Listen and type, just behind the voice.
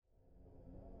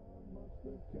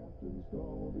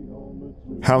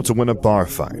How to win a bar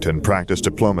fight and practice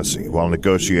diplomacy while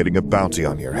negotiating a bounty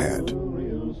on your head.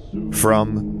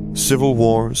 From Civil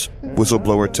Wars,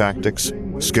 whistleblower tactics,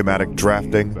 schematic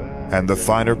drafting, and the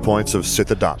finer points of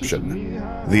Sith adoption,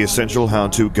 the essential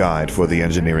how-to guide for the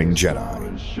Engineering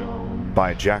Jedi,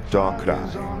 by Jackdaw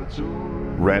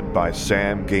Krai, read by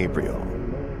Sam Gabriel,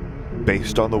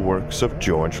 based on the works of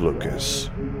George Lucas.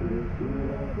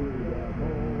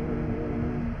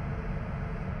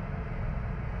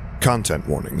 Content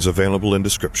warnings available in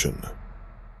description.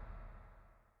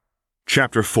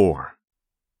 Chapter 4.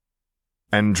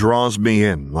 And draws me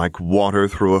in like water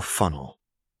through a funnel.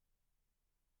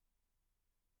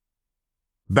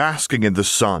 Basking in the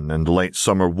sun and late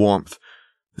summer warmth,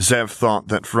 Zev thought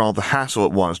that for all the hassle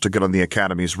it was to get on the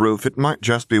Academy's roof, it might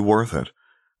just be worth it.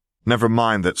 Never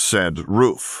mind that said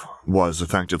roof was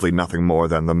effectively nothing more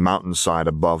than the mountainside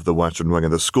above the western wing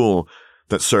of the school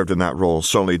that served in that role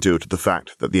solely due to the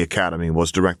fact that the Academy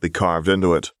was directly carved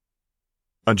into it.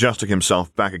 Adjusting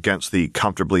himself back against the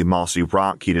comfortably mossy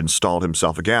rock he'd installed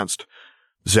himself against,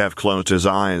 Zev closed his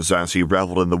eyes as he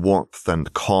reveled in the warmth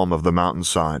and calm of the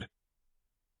mountainside.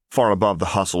 Far above the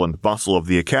hustle and bustle of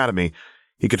the Academy,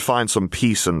 he could find some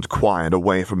peace and quiet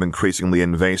away from increasingly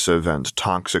invasive and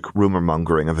toxic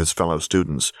rumor-mongering of his fellow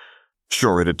students.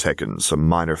 Sure, it had taken some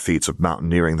minor feats of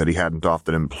mountaineering that he hadn't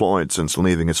often employed since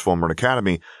leaving his former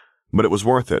academy, but it was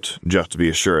worth it just to be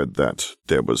assured that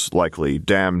there was likely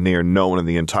damn near no one in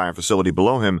the entire facility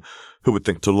below him who would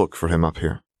think to look for him up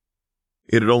here.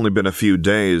 It had only been a few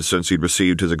days since he'd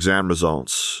received his exam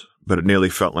results, but it nearly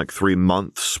felt like 3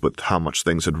 months with how much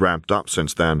things had ramped up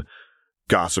since then.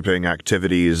 Gossiping,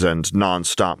 activities, and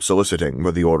non-stop soliciting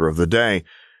were the order of the day,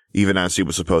 even as he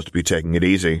was supposed to be taking it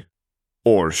easy.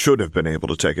 Or should have been able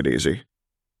to take it easy.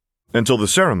 Until the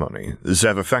ceremony,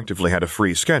 Zev effectively had a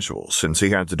free schedule, since he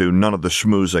had to do none of the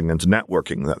schmoozing and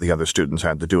networking that the other students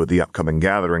had to do at the upcoming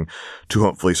gathering to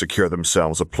hopefully secure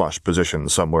themselves a plush position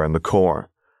somewhere in the Corps.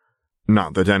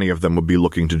 Not that any of them would be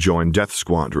looking to join Death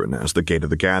Squadron as the gate of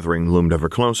the gathering loomed ever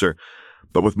closer,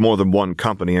 but with more than one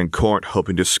company in court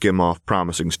hoping to skim off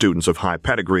promising students of high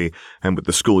pedigree, and with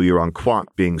the school year on Quat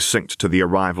being synced to the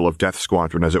arrival of Death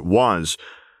Squadron as it was,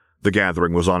 the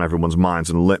gathering was on everyone's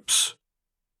minds and lips.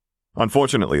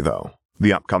 Unfortunately, though,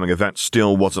 the upcoming event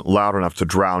still wasn't loud enough to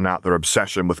drown out their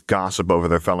obsession with gossip over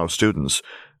their fellow students,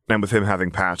 and with him having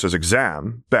passed his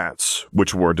exam, bets,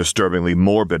 which were disturbingly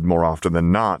morbid more often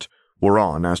than not, were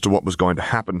on as to what was going to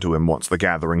happen to him once the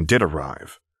gathering did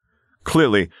arrive.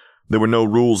 Clearly, there were no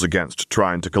rules against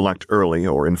trying to collect early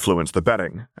or influence the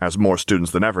betting, as more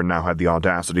students than ever now had the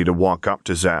audacity to walk up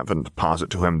to Zev and posit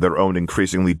to him their own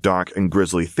increasingly dark and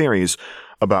grisly theories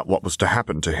about what was to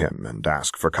happen to him and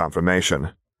ask for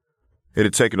confirmation. It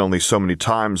had taken only so many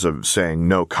times of saying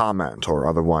no comment or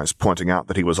otherwise pointing out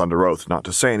that he was under oath not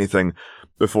to say anything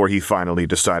before he finally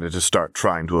decided to start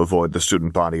trying to avoid the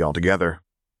student body altogether.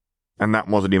 And that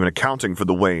wasn't even accounting for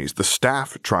the ways the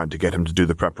staff tried to get him to do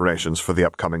the preparations for the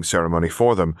upcoming ceremony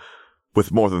for them,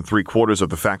 with more than 3/4 of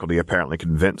the faculty apparently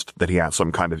convinced that he had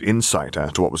some kind of insight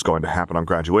as to what was going to happen on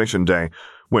graduation day,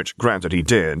 which granted he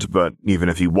did, but even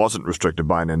if he wasn't restricted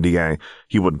by an NDA,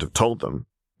 he wouldn't have told them.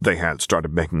 They had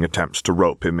started making attempts to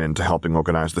rope him into helping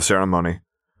organize the ceremony,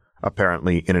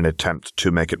 apparently in an attempt to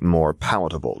make it more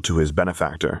palatable to his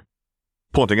benefactor.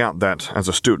 Pointing out that, as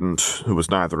a student who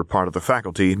was neither a part of the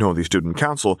faculty nor the student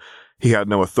council, he had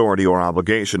no authority or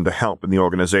obligation to help in the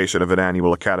organization of an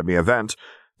annual academy event,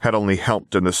 had only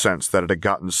helped in the sense that it had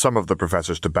gotten some of the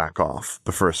professors to back off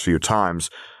the first few times.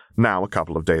 Now, a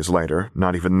couple of days later,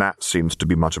 not even that seemed to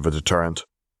be much of a deterrent.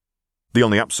 The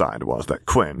only upside was that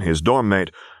Quinn, his dorm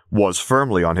mate, was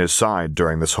firmly on his side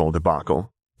during this whole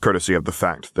debacle, courtesy of the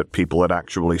fact that people had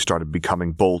actually started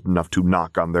becoming bold enough to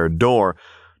knock on their door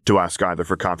to ask either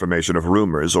for confirmation of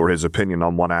rumors or his opinion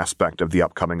on one aspect of the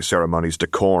upcoming ceremony's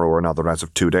decor or another as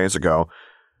of 2 days ago.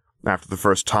 After the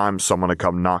first time someone had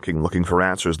come knocking looking for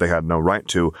answers they had no right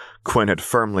to, Quinn had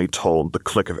firmly told the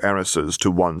clique of heiresses to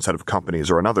one set of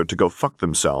companies or another to go fuck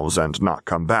themselves and not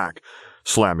come back,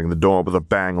 slamming the door with a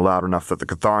bang loud enough that the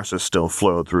catharsis still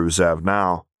flowed through Zev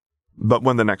now. But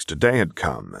when the next day had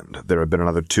come, and there had been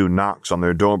another 2 knocks on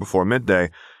their door before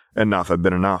midday, enough had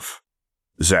been enough.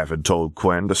 Zev had told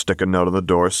Quinn to stick a note on the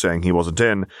door saying he wasn't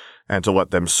in, and to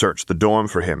let them search the dorm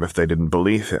for him if they didn't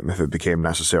believe him if it became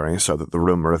necessary so that the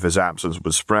rumor of his absence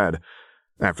would spread.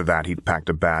 After that, he'd packed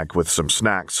a bag with some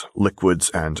snacks, liquids,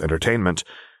 and entertainment,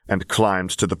 and climbed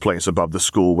to the place above the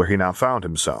school where he now found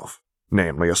himself,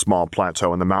 namely a small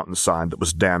plateau on the mountainside that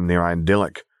was damn near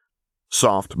idyllic.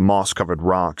 Soft, moss-covered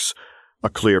rocks, A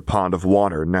clear pond of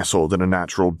water nestled in a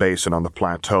natural basin on the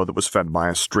plateau that was fed by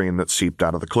a stream that seeped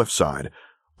out of the cliffside.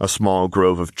 A small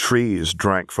grove of trees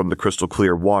drank from the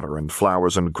crystal-clear water, and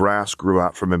flowers and grass grew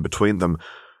out from in between them.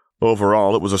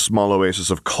 Overall, it was a small oasis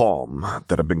of calm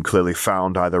that had been clearly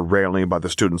found either rarely by the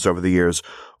students over the years,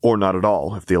 or not at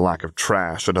all if the lack of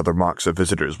trash and other marks of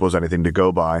visitors was anything to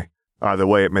go by. Either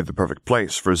way, it made the perfect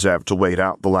place for Zev to wait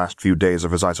out the last few days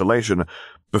of his isolation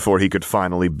before he could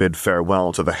finally bid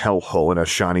farewell to the hellhole in a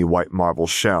shiny white marble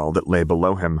shell that lay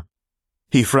below him.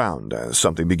 He frowned as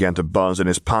something began to buzz in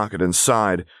his pocket and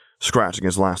sighed, scratching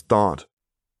his last thought.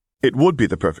 It would be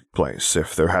the perfect place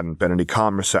if there hadn't been any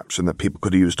comm reception that people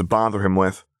could use to bother him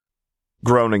with.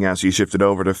 Groaning as he shifted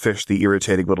over to fish the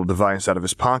irritating little device out of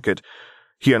his pocket,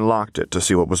 he unlocked it to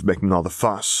see what was making all the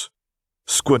fuss.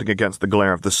 Squinting against the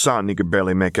glare of the sun, he could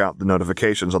barely make out the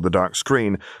notifications on the dark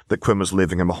screen that Quinn was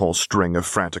leaving him a whole string of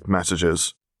frantic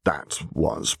messages. That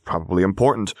was probably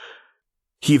important.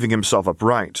 Heaving himself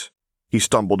upright, he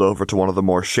stumbled over to one of the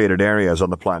more shaded areas on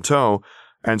the plateau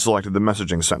and selected the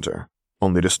messaging center,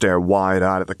 only to stare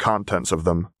wide-eyed at the contents of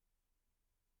them.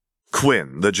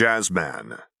 Quinn, the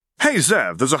Jazzman. Hey,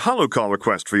 Zev, there's a holocall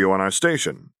request for you on our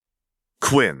station.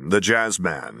 Quinn, the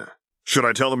Jazzman. Should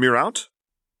I tell them you're out?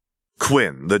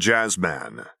 Quinn, the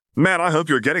Jazzman. Man, I hope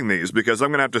you're getting these because I'm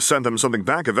going to have to send them something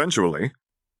back eventually.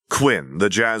 Quinn, the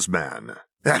Jazzman.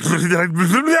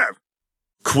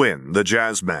 Quinn, the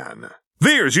Jazzman.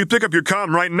 Veers, you pick up your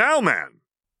comm right now, man.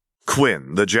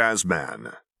 Quinn, the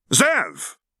Jazzman.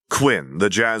 Zev! Quinn, the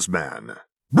Jazzman.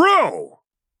 Bro!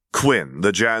 Quinn,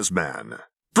 the Jazzman.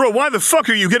 Bro, why the fuck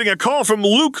are you getting a call from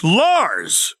Luke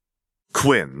Lars?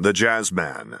 Quinn, the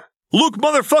Jazzman. Luke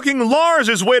motherfucking Lars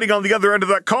is waiting on the other end of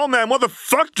that call, man. What the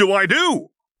fuck do I do?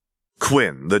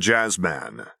 Quinn, the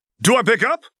Jazzman. Do I pick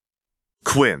up?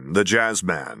 Quinn, the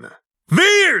Jazzman.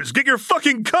 Veers, get your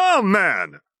fucking comm,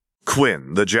 man!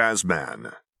 Quinn, the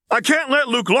Jazzman. I can't let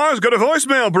Luke Lars go to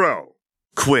voicemail, bro.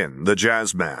 Quinn, the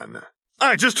Jazzman.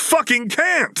 I just fucking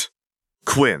can't.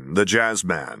 Quinn, the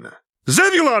Jazzman.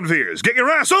 Zebulon Veers, get your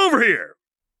ass over here!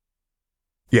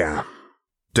 Yeah,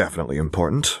 definitely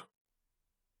important.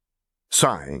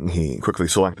 Sighing, he quickly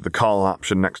selected the call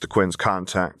option next to Quinn's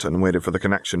contact and waited for the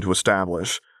connection to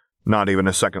establish. Not even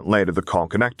a second later, the call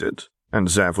connected, and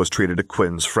Zev was treated to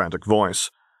Quinn's frantic voice.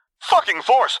 Fucking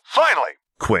force, finally!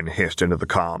 Quinn hissed into the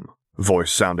comm,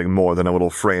 voice sounding more than a little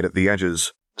frayed at the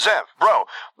edges. Zev, bro,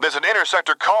 there's an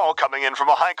intersector call coming in from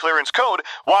a high-clearance code.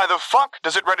 Why the fuck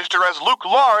does it register as Luke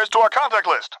Lars to our contact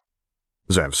list?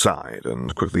 Zev sighed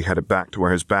and quickly headed back to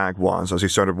where his bag was as he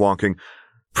started walking.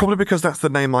 Probably because that's the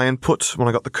name I input when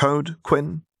I got the code,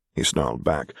 Quinn, he snarled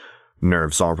back,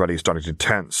 nerves already starting to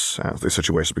tense as the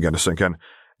situation began to sink in.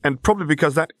 And probably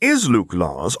because that is Luke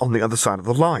Lars on the other side of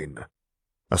the line.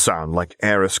 A sound like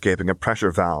air escaping a pressure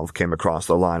valve came across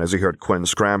the line as he heard Quinn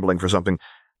scrambling for something.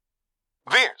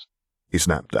 Veers, he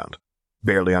snapped out,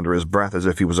 barely under his breath as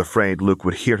if he was afraid Luke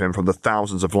would hear him from the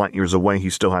thousands of light years away he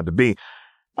still had to be.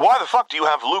 Why the fuck do you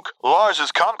have Luke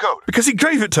Lars's comm code? Because he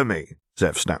gave it to me,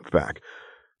 Zev snapped back.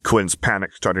 Quinn's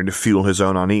panic starting to fuel his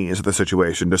own unease at the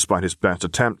situation despite his best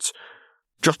attempts.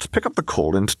 Just pick up the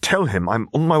call and tell him I'm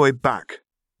on my way back.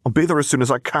 I'll be there as soon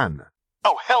as I can.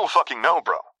 Oh, hell fucking no,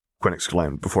 bro, Quinn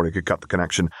exclaimed before he could cut the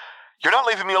connection. You're not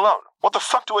leaving me alone. What the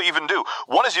fuck do I even do?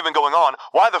 What is even going on?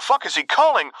 Why the fuck is he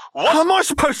calling? What am I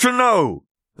supposed to know?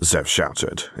 Zev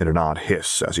shouted in an odd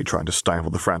hiss as he tried to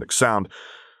stifle the frantic sound,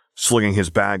 slinging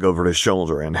his bag over his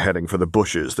shoulder and heading for the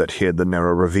bushes that hid the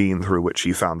narrow ravine through which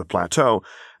he found the plateau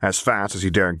as fast as he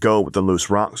dared go with the loose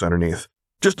rocks underneath.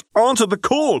 Just answer the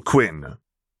call, Quinn!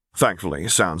 Thankfully,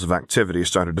 sounds of activity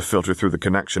started to filter through the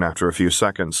connection after a few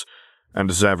seconds, and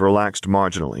Zev relaxed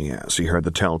marginally as he heard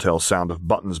the telltale sound of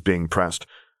buttons being pressed,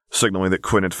 signaling that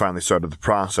Quinn had finally started the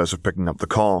process of picking up the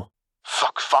call.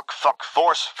 Fuck,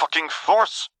 force, fucking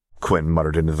force! Quinn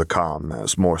muttered into the comm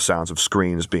as more sounds of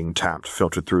screens being tapped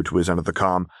filtered through to his end of the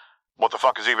comm. What the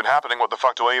fuck is even happening? What the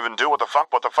fuck do I even do? What the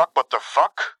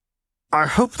fuck? I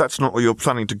hope that's not what you're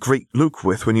planning to greet Luke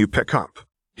with when you pick up,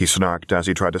 he snarked as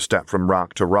he tried to step from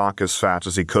rock to rock as fast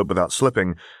as he could without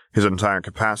slipping, his entire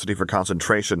capacity for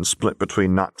concentration split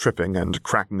between not tripping and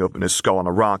cracking open his skull on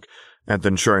a rock, and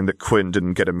ensuring that Quinn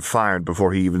didn't get him fired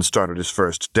before he even started his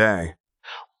first day.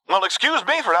 Well, excuse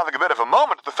me for having a bit of a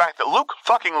moment at the fact that Luke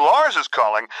fucking Lars is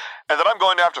calling, and that I'm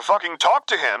going to have to fucking talk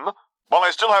to him, while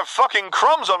I still have fucking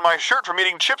crumbs on my shirt from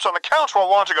eating chips on the couch while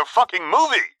watching a fucking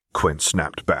movie, Quinn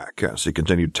snapped back as he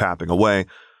continued tapping away,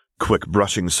 quick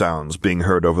brushing sounds being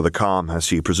heard over the comm as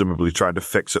he presumably tried to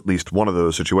fix at least one of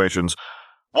those situations.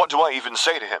 What do I even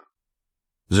say to him?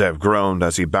 Zev groaned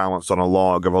as he balanced on a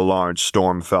log of a large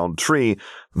storm-felled tree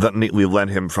that neatly led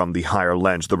him from the higher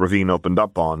ledge the ravine opened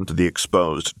up on to the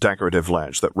exposed, decorative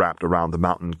ledge that wrapped around the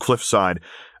mountain cliffside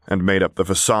and made up the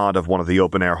facade of one of the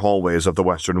open-air hallways of the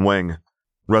western wing.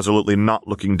 Resolutely not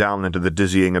looking down into the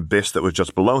dizzying abyss that was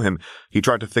just below him, he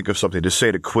tried to think of something to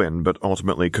say to Quinn, but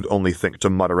ultimately could only think to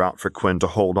mutter out for Quinn to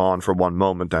hold on for one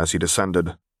moment as he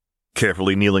descended.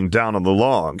 Carefully kneeling down on the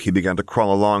log, he began to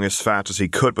crawl along as fast as he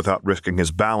could without risking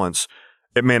his balance.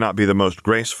 It may not be the most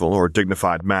graceful or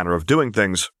dignified manner of doing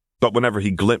things, but whenever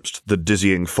he glimpsed the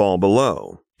dizzying fall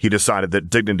below, he decided that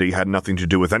dignity had nothing to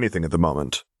do with anything at the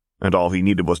moment, and all he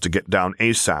needed was to get down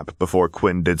ASAP before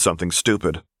Quinn did something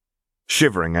stupid.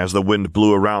 Shivering as the wind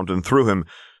blew around and through him,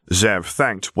 Zev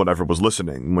thanked whatever was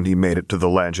listening when he made it to the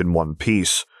ledge in one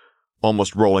piece.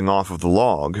 Almost rolling off of the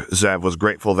log, Zev was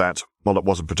grateful that, while it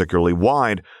wasn't particularly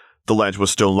wide, the ledge was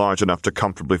still large enough to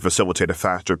comfortably facilitate a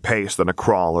faster pace than a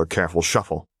crawl or careful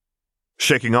shuffle.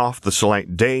 Shaking off the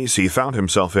slight daze he found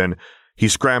himself in, he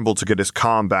scrambled to get his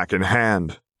comm back in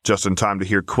hand, just in time to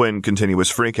hear Quinn continue his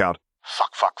freakout.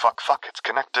 Fuck, it's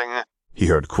connecting," he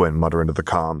heard Quinn mutter into the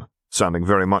comm, sounding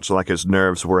very much like his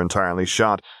nerves were entirely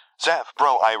shot. "Zev,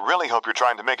 bro, I really hope you're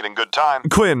trying to make it in good time."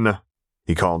 "Quinn,"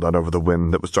 he called out over the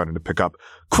wind that was starting to pick up.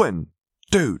 "Quinn,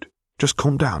 dude, just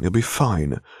calm down, you'll be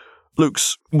fine.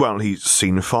 Luke's, well, he's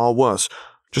seen far worse.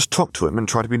 Just talk to him and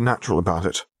try to be natural about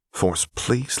it. Force,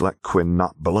 please let Quinn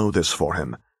not blow this for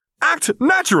him." "Act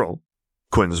natural!"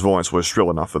 Quinn's voice was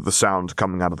shrill enough that the sound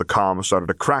coming out of the comm started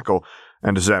to crackle,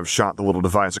 and Zev shot the little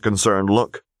device a concerned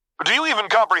look. "Do you even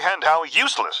comprehend how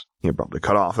useless?" He abruptly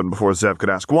cut off, and before Zev could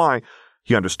ask why,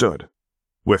 he understood.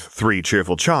 With 3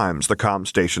 cheerful chimes, the comm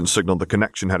station signaled the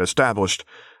connection had established,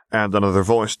 and another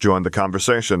voice joined the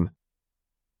conversation.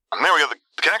 "There we go,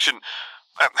 the connection.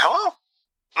 Hello?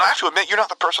 I have to admit, you're not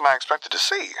the person I expected to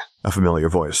see." A familiar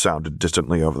voice sounded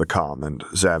distantly over the comm, and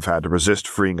Zev had to resist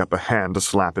freeing up a hand to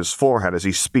slap his forehead as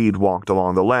he speed-walked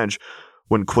along the ledge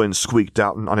when Quinn squeaked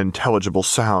out an unintelligible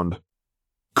sound.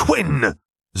 "Quinn!"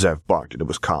 Zev barked into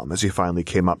his comm as he finally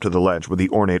came up to the ledge where the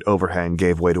ornate overhang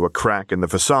gave way to a crack in the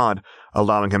facade,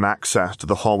 allowing him access to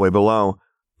the hallway below.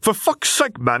 "For fuck's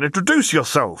sake, man, introduce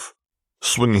yourself!"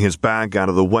 Swinging his bag out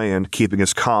of the way and keeping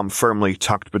his comm firmly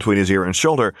tucked between his ear and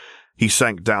shoulder, he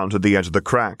sank down to the edge of the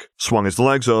crack, swung his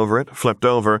legs over it, flipped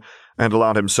over, and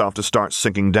allowed himself to start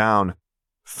sinking down.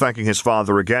 Thanking his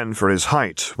father again for his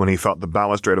height, when he felt the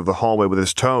balustrade of the hallway with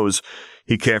his toes,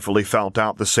 he carefully felt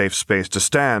out the safe space to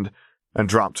stand, and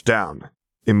dropped down,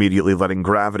 immediately letting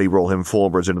gravity roll him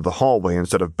forwards into the hallway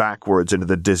instead of backwards into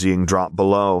the dizzying drop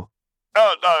below.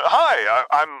 Hi,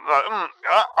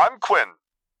 I'm Quinn."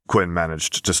 Quinn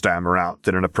managed to stammer out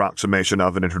in an approximation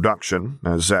of an introduction,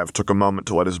 as Zev took a moment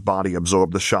to let his body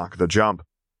absorb the shock of the jump.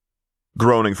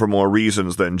 Groaning for more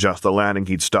reasons than just the landing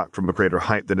he'd stuck from a greater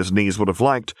height than his knees would have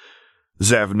liked,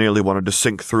 Zev nearly wanted to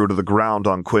sink through to the ground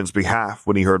on Quinn's behalf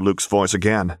when he heard Luke's voice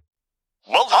again.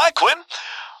 "Well, hi, Quinn.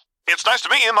 It's nice to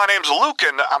meet you. My name's Luke,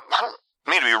 and I don't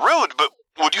mean to be rude, but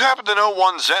would you happen to know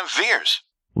one Zev Veers?"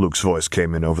 Luke's voice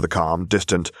came in over the comm,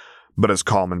 distant, but as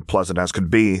calm and pleasant as could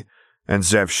be, and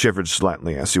Zev shivered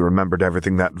slightly as he remembered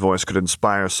everything that voice could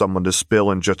inspire someone to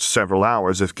spill in just several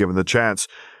hours if given the chance.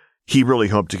 He really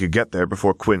hoped he could get there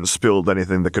before Quinn spilled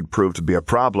anything that could prove to be a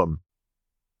problem.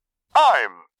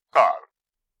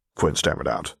 Quinn stammered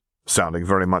out, sounding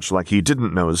very much like he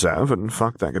didn't know Zev, and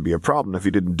fuck, that could be a problem if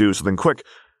he didn't do something quick.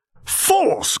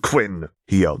 "Force, Quinn!"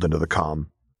 he yelled into the comm,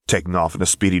 taking off in a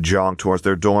speedy jog towards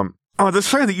their dorm. "They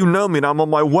say that you know me and I'm on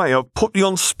my way. I'll put you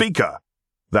on speaker."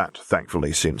 That,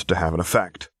 thankfully, seemed to have an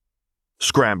effect.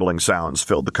 Scrambling sounds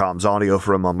filled the comm's audio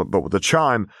for a moment, but with the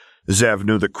chime, Zev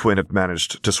knew that Quinn had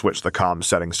managed to switch the comm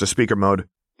settings to speaker mode.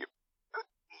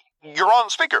 "You're on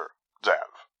speaker, Zev,"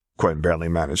 Quinn barely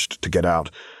managed to get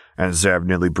out, and Zev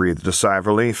nearly breathed a sigh of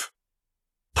relief.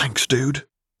 "Thanks, dude,"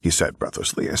 he said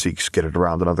breathlessly as he skidded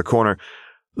around another corner.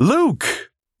 "Luke,"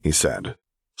 he said,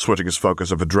 switching his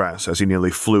focus of address as he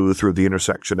nearly flew through the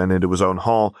intersection and into his own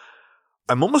hall.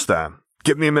 "I'm almost there.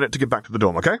 Give me a minute to get back to the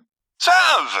dorm, okay?"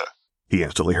 "Zev!" he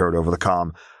instantly heard over the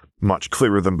comm, much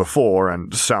clearer than before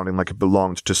and sounding like it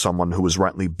belonged to someone who was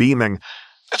rightly beaming.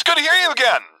 "It's good to hear you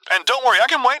again, and don't worry, I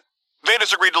can wait.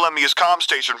 Vader's agreed to lend me his comm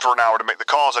station for an hour to make the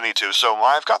calls I need to, so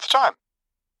I've got the time."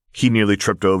 He nearly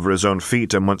tripped over his own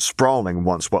feet and went sprawling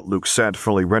once what Luke said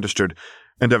fully registered,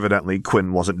 and evidently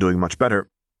Quinn wasn't doing much better.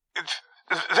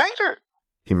 "Vader?"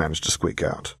 he managed to squeak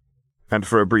out. And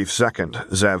for a brief second,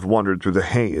 Zev wondered through the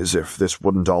haze if this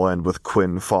wouldn't all end with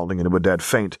Quinn falling into a dead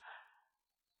faint.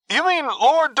 "You mean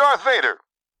Lord Darth Vader?"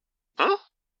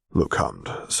 Luke hummed,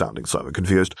 sounding slightly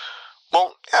confused.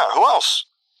 "Well, yeah, who else?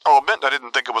 I'll admit I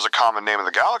didn't think it was a common name in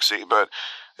the galaxy, but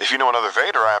if you know another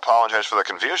Vader, I apologize for the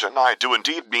confusion. I do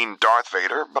indeed mean Darth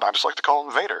Vader, but I just like to call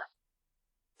him Vader.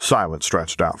 Silence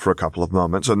stretched out for a couple of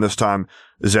moments, and this time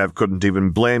Zev couldn't even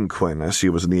blame Quinn, as he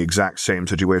was in the exact same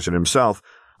situation himself.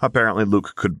 Apparently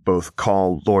Luke could both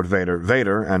call Lord Vader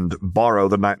Vader and borrow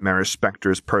the Nightmarish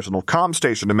Spectre's personal comm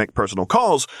station to make personal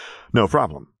calls, no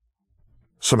problem.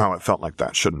 Somehow it felt like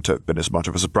that shouldn't have been as much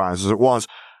of a surprise as it was.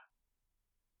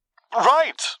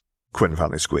 Right, Quinn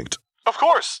finally squeaked. Of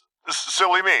course.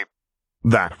 Silly me.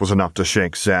 That was enough to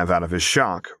shake Zev out of his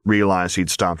shock, realize he'd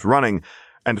stopped running,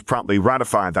 and promptly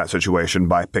ratified that situation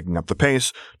by picking up the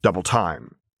pace, double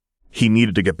time. He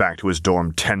needed to get back to his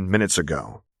dorm 10 minutes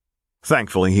ago.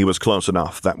 Thankfully, he was close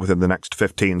enough that within the next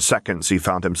 15 seconds he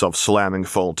found himself slamming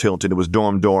full tilt into his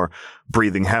dorm door,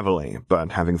 breathing heavily,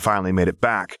 but having finally made it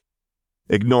back.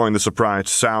 Ignoring the surprised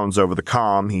sounds over the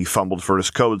comm, he fumbled for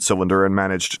his code cylinder and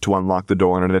managed to unlock the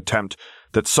door in an attempt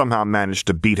that somehow managed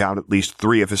to beat out at least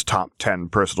 3 of his top 10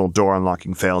 personal door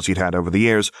unlocking fails he'd had over the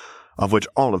years, of which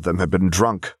all of them had been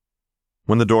drunk.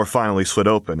 When the door finally slid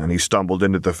open and he stumbled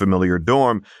into the familiar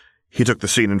dorm, he took the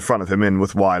scene in front of him in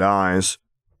with wide eyes.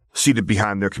 Seated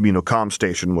behind their communal comm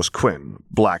station was Quinn,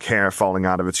 black hair falling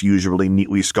out of its usually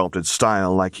neatly sculpted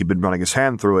style like he'd been running his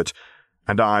hand through it,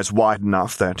 and eyes wide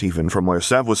enough that even from where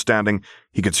Zev was standing,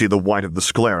 he could see the white of the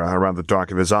sclera around the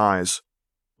dark of his eyes.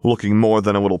 Looking more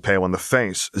than a little pale in the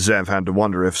face, Zev had to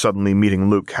wonder if suddenly meeting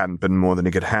Luke hadn't been more than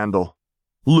he could handle.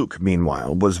 Luke,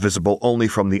 meanwhile, was visible only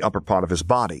from the upper part of his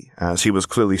body, as he was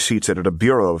clearly seated at a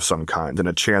bureau of some kind in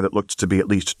a chair that looked to be at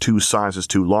least 2 sizes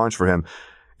too large for him,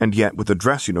 and yet with the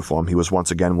dress uniform he was once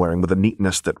again wearing with a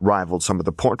neatness that rivaled some of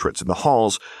the portraits in the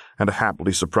halls and a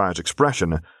happily surprised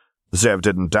expression, Zev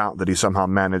didn't doubt that he somehow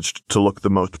managed to look the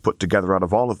most put together out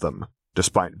of all of them,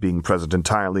 despite being present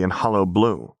entirely in hollow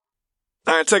blue.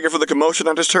 "I take it for the commotion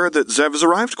I just heard that Zev has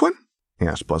arrived, Quinn?" he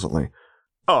asked pleasantly.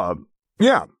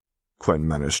 Yeah," Quinn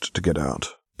managed to get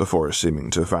out, before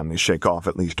seeming to finally shake off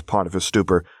at least part of his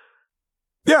stupor.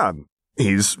 "Yeah,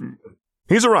 he's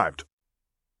arrived."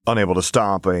 Unable to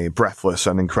stop a breathless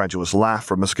and incredulous laugh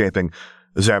from escaping,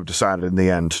 Zev decided in the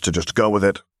end to just go with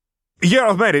it. "Yeah,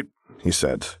 I've made it," he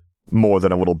said, more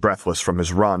than a little breathless from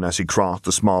his run as he crossed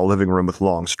the small living room with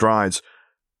long strides.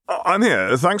 "I'm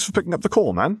here. Thanks for picking up the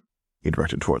call, man," he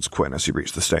directed towards Quinn as he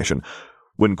reached the station.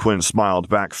 When Quinn smiled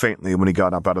back faintly when he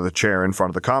got up out of the chair in front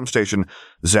of the comm station,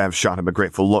 Zev shot him a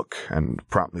grateful look and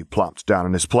promptly plopped down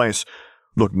in his place,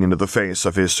 looking into the face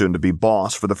of his soon-to-be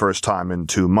boss for the first time in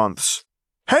 2 months.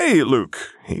 "Hey, Luke,"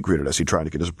 he greeted as he tried to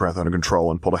get his breath under control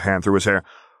and pulled a hand through his hair.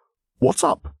 "What's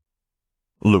up?"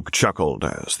 Luke chuckled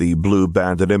as the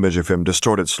blue-banded image of him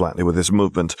distorted slightly with his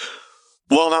movement.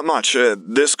 "Well, not much.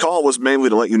 This call was mainly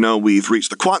to let you know we've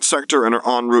reached the Quat sector and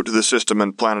are en route to the system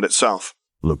and planet itself."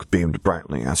 Luke beamed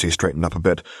brightly as he straightened up a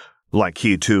bit, like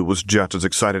he too was just as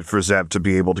excited for Zev to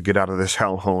be able to get out of this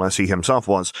hellhole as he himself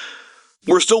was.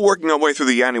 "We're still working our way through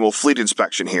the annual fleet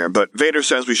inspection here, but Vader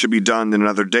says we should be done in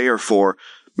another day or 4,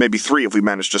 maybe 3 if we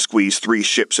manage to squeeze 3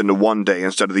 ships into 1 day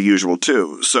instead of the usual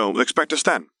 2, so expect us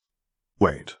then."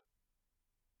 "Wait.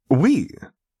 We?"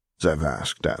 Zev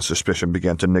asked as suspicion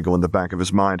began to niggle in the back of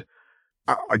his mind.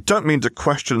 I don't mean to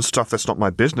question stuff that's not my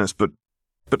business, but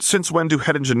since when do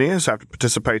head engineers have to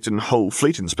participate in whole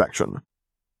fleet inspection?"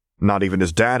 Not even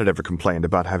his dad had ever complained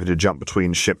about having to jump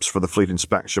between ships for the fleet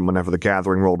inspection whenever the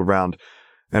gathering rolled around,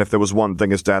 and if there was one thing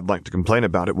his dad liked to complain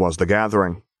about, it was the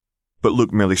gathering. But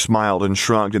Luke merely smiled and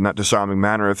shrugged in that disarming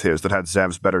manner of his that had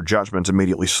Zev's better judgment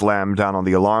immediately slammed down on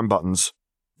the alarm buttons.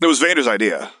 "It was Vader's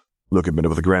idea," Luke admitted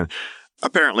with a grin.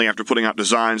 "Apparently, after putting out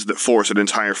designs that force an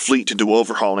entire fleet into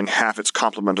overhauling half its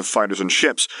complement of fighters and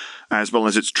ships, as well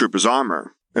as its troopers'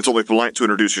 armor, it's only polite to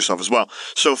introduce yourself as well.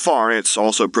 So far, it's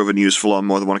also proven useful on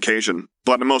more than one occasion.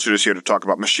 But I'm mostly just here to talk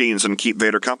about machines and keep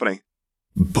Vader company."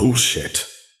 "Bullshit,"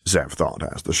 Zev thought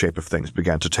as the shape of things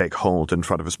began to take hold in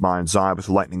front of his mind's eye with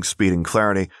lightning speed and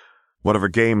clarity. Whatever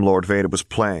game Lord Vader was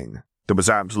playing, there was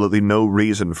absolutely no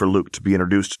reason for Luke to be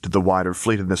introduced to the wider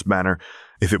fleet in this manner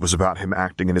if it was about him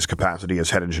acting in his capacity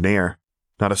as head engineer.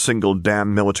 Not a single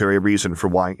damn military reason for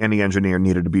why any engineer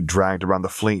needed to be dragged around the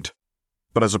fleet.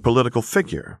 But as a political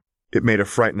figure, it made a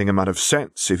frightening amount of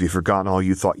sense if you forgot all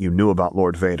you thought you knew about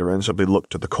Lord Vader and simply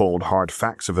looked at the cold, hard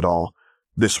facts of it all.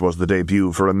 This was the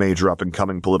debut for a major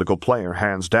up-and-coming political player,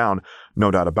 hands down,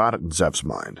 no doubt about it in Zev's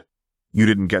mind. You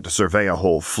didn't get to survey a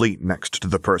whole fleet next to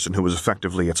the person who was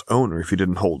effectively its owner if you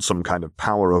didn't hold some kind of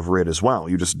power over it as well.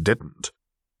 You just didn't.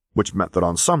 Which meant that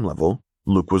on some level,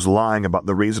 Luke was lying about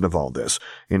the reason of all this,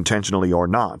 intentionally or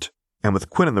not, and with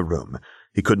Quinn in the room,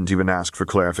 he couldn't even ask for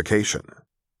clarification.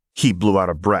 He blew out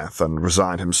a breath and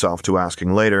resigned himself to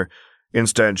asking later,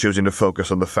 instead choosing to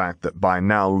focus on the fact that by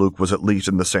now Luke was at least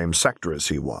in the same sector as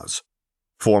he was.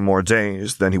 4 more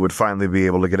days, then he would finally be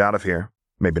able to get out of here.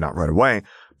 Maybe not right away,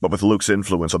 but with Luke's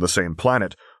influence on the same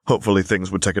planet, hopefully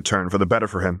things would take a turn for the better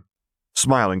for him.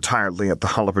 Smiling tiredly at the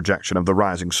hollow projection of the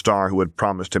rising star who had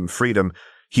promised him freedom,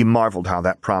 he marveled how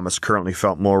that promise currently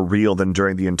felt more real than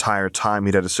during the entire time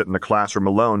he'd had to sit in a classroom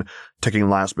alone, taking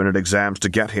last-minute exams to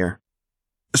get here.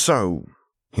 "So,"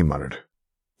 he muttered,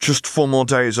 "just 4 more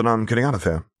days and I'm getting out of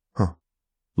here, huh?"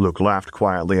 Luke laughed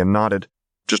quietly and nodded.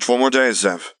 "Just 4 more days,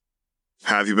 Zev.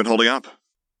 How have you been holding up?"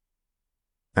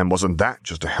 And wasn't that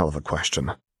just a hell of a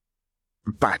question?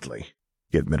 "Badly,"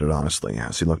 he admitted honestly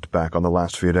as he looked back on the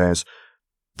last few days.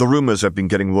 "The rumors have been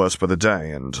getting worse by the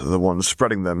day, and the ones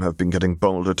spreading them have been getting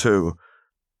bolder too.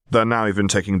 They're now even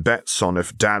taking bets on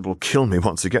if Dad will kill me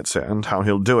once he gets here and how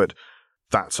he'll do it.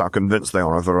 That's how convinced they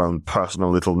are of their own personal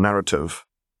little narrative.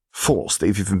 False,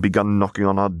 they've even begun knocking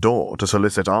on our door to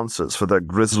solicit answers for their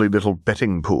grisly little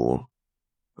betting pool."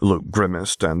 Luke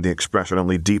grimaced, and the expression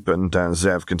only deepened as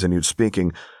Zev continued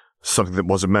speaking, something that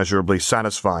was immeasurably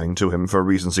satisfying to him for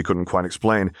reasons he couldn't quite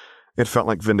explain. It felt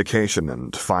like vindication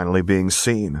and finally being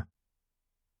seen.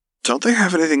 "Don't they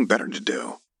have anything better to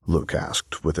do?" Luke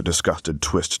asked, with a disgusted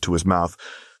twist to his mouth.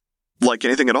 "Like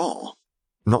anything at all?"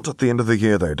 "Not at the end of the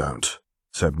year they don't,"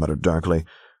 Zev muttered darkly.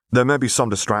 "There may be some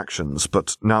distractions,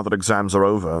 but now that exams are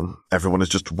over, everyone is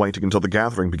just waiting until the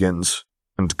gathering begins,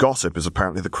 and gossip is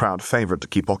apparently the crowd favorite to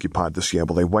keep occupied this year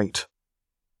while they wait."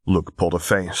 Luke pulled a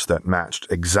face that matched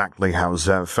exactly how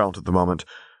Zev felt at the moment,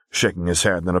 shaking his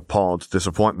head in appalled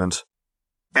disappointment.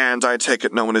 "And I take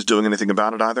it no one is doing anything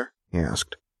about it either?" he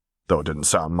asked, though it didn't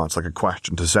sound much like a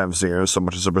question to Zev's ears so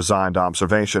much as a resigned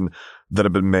observation that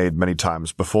had been made many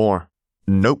times before.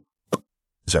 "Nope,"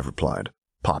 Zev replied,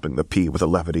 popping the P with a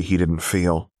levity he didn't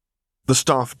feel. "The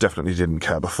staff definitely didn't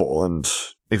care before, and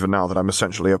even now that I'm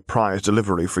essentially a prize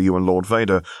delivery for you and Lord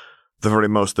Vader, the very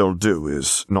most they'll do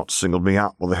is not single me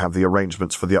out while they have the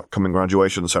arrangements for the upcoming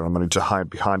graduation ceremony to hide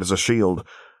behind as a shield.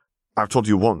 I've told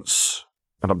you once,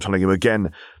 and I'm telling you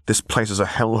again, this place is a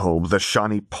hellhole with a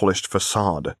shiny, polished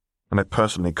facade, and I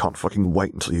personally can't fucking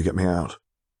wait until you get me out."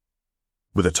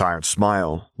 With a tired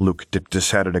smile, Luke dipped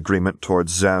his head in agreement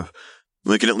towards Zev.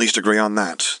 "We can at least agree on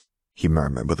that," he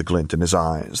murmured with a glint in his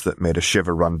eyes that made a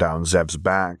shiver run down Zev's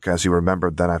back as he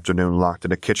remembered that afternoon locked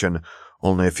in a kitchen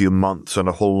only a few months and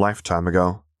a whole lifetime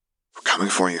ago. "We're coming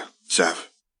for you, Zev,"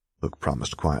 Luke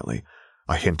promised quietly,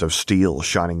 a hint of steel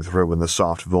shining through in the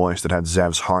soft voice that had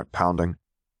Zev's heart pounding.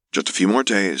 "Just a few more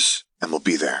days, and we'll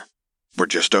be there. We're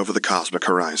just over the cosmic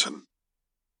horizon."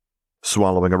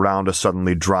 Swallowing around a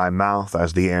suddenly dry mouth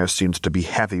as the air seemed to be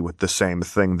heavy with the same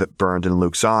thing that burned in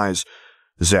Luke's eyes,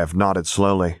 Zev nodded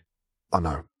slowly. "I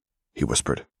know," he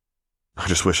whispered. "I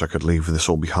just wish I could leave this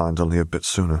all behind only a bit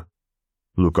sooner."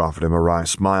 Luke offered him a wry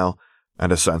smile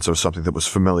and a sense of something that was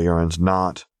familiar and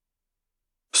not.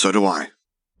 "So do I,"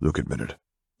 Luke admitted.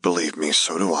 "Believe me,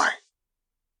 so do I."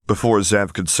 Before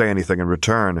Zev could say anything in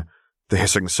return, the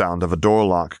hissing sound of a door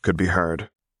lock could be heard,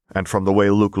 and from the way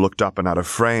Luke looked up and out of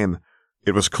frame,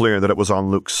 it was clear that it was on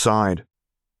Luke's side.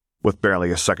 With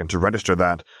barely a second to register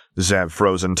that, Zev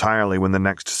froze entirely when the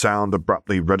next sound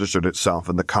abruptly registered itself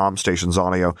in the comm station's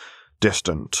audio,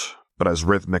 distant, but as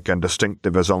rhythmic and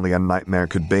distinctive as only a nightmare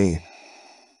could be.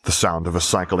 The sound of a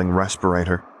cycling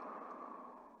respirator.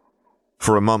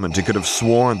 For a moment he could have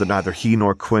sworn that neither he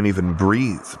nor Quinn even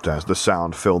breathed as the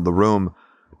sound filled the room,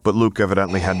 but Luke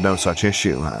evidently had no such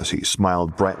issue as he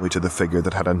smiled brightly to the figure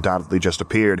that had undoubtedly just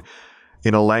appeared.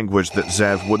 In a language that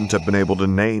Zev wouldn't have been able to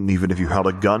name even if you held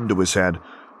a gun to his head,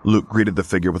 Luke greeted the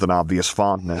figure with an obvious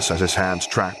fondness as his hands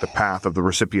tracked the path of the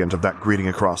recipient of that greeting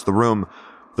across the room,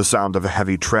 the sound of a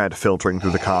heavy tread filtering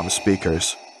through the comm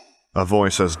speakers. A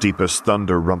voice as deep as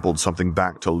thunder rumbled something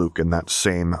back to Luke in that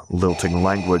same lilting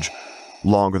language,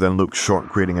 longer than Luke's short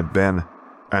greeting had been,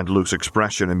 and Luke's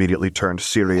expression immediately turned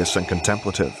serious and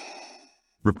contemplative.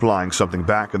 Replying something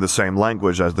back in the same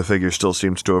language as the figure still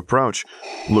seemed to approach,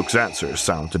 Luke's answer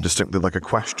sounded distinctly like a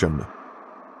question.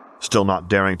 Still not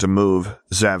daring to move,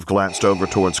 Zev glanced over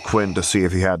towards Quinn to see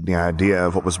if he had any idea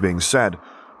of what was being said,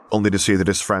 only to see that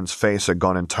his friend's face had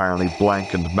gone entirely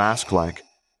blank and mask-like.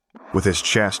 With his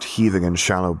chest heaving in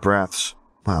shallow breaths,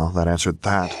 well, that answered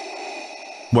that.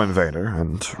 When Vader,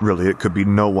 and really it could be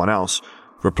no one else,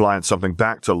 replied something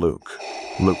back to Luke,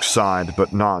 Luke sighed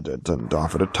but nodded and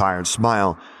offered a tired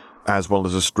smile, as well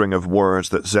as a string of words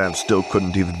that Zev still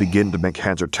couldn't even begin to make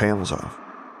heads or tails of.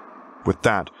 With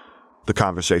that, the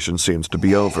conversation seemed to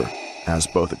be over, as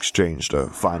both exchanged a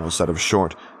final set of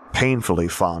short, painfully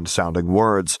fond-sounding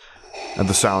words, and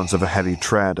the sounds of a heavy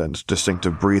tread and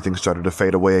distinctive breathing started to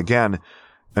fade away again,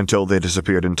 until they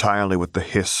disappeared entirely with the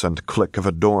hiss and click of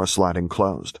a door sliding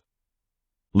closed.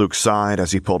 Luke sighed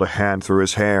as he pulled a hand through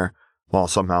his hair, while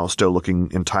somehow still looking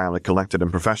entirely collected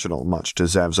and professional, much to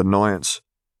Zev's annoyance.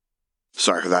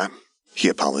 "Sorry for that," he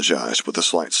apologized with a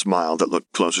slight smile that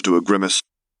looked closer to a grimace.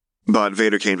 "But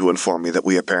Vader came to inform me that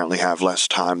we apparently have less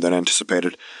time than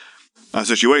anticipated. A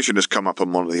situation has come up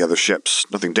on one of the other ships.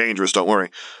 Nothing dangerous, don't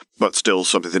worry, but still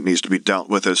something that needs to be dealt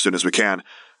with as soon as we can.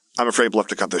 I'm afraid we'll have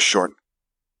to cut this short."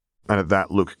 And at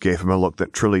that, Luke gave him a look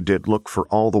that truly did look for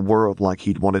all the world like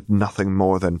he'd wanted nothing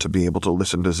more than to be able to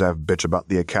listen to Zev bitch about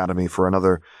the Academy for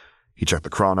another, he checked the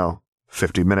chrono,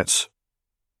 50 minutes.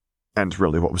 And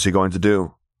really, what was he going to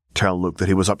do? Tell Luke that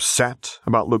he was upset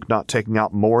about Luke not taking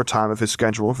out more time of his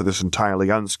schedule for this entirely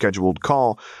unscheduled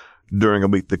call during a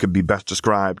week that could be best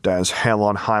described as hell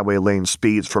on highway lane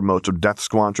speeds for most of Death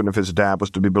Squadron if his dad was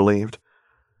to be believed?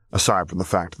 Aside from the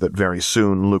fact that very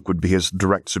soon Luke would be his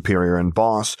direct superior and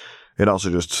boss, it also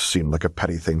just seemed like a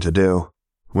petty thing to do,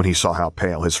 when he saw how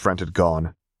pale his friend had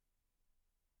gone.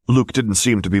 Luke didn't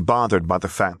seem to be bothered by the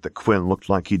fact that Quinn looked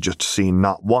like he'd just seen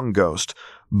not one ghost,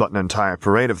 but an entire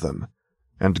parade of them,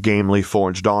 and gamely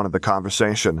forged on in the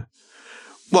conversation.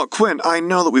 "Well, Quinn, I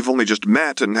know that we've only just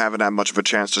met and haven't had much of a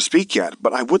chance to speak yet,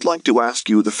 but I would like to ask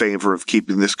you the favor of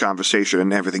keeping this conversation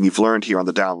and everything you've learned here on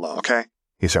the down low, okay?"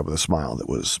 he said with a smile that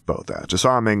was both as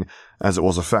disarming as it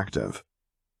was effective.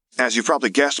 "As you've probably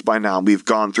guessed by now, we've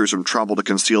gone through some trouble to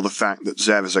conceal the fact that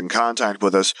Zev is in contact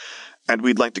with us, and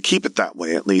we'd like to keep it that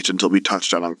way at least until we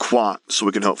touch down on Quat, so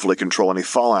we can hopefully control any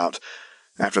fallout.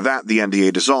 After that, the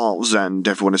NDA dissolves, and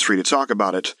everyone is free to talk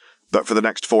about it, but for the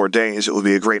next 4 days, it would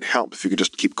be a great help if you could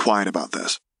just keep quiet about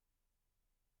this."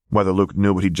 Whether Luke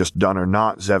knew what he'd just done or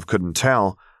not, Zev couldn't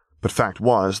tell, but fact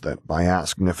was that by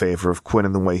asking a favor of Quinn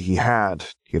in the way he had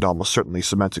almost certainly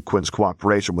cemented Quinn's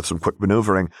cooperation with some quick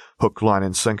maneuvering, hook, line,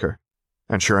 and sinker.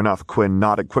 And sure enough, Quinn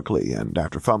nodded quickly, and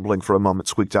after fumbling for a moment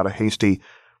squeaked out a hasty,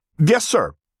 "Yes,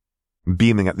 sir."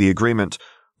 Beaming at the agreement,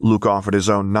 Luke offered his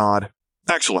own nod.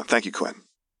 "Excellent, thank you, Quinn."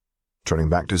 Turning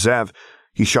back to Zev,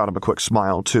 he shot him a quick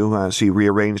smile, too, as he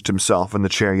rearranged himself in the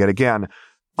chair yet again.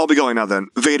 "I'll be going now, then.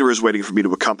 Vader is waiting for me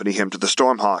to accompany him to the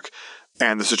Stormhawk,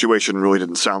 and the situation really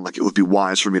didn't sound like it would be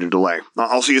wise for me to delay.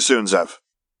 I'll see you soon, Zev."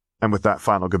 And with that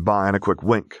final goodbye and a quick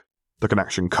wink, the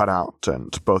connection cut out,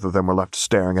 and both of them were left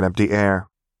staring at empty air.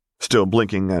 Still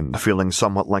blinking and feeling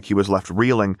somewhat like he was left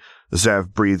reeling,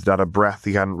 Zev breathed out a breath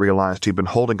he hadn't realized he'd been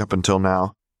holding up until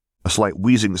now, a slight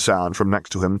wheezing sound from next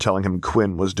to him telling him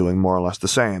Quinn was doing more or less the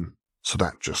same. So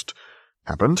that just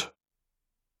happened?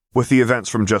 With the events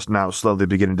from just now slowly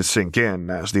beginning to sink in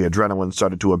as the adrenaline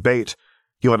started to abate,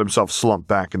 he let himself slump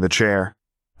back in the chair,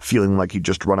 feeling like he'd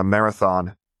just run a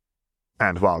marathon.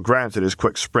 And while granted his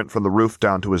quick sprint from the roof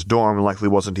down to his dorm likely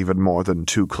wasn't even more than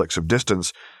 2 clicks of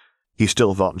distance, he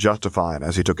still felt justified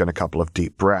as he took in a couple of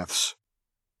deep breaths.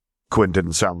 Quinn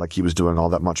didn't sound like he was doing all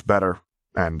that much better,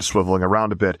 and swiveling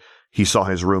around a bit, he saw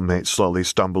his roommate slowly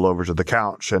stumble over to the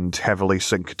couch and heavily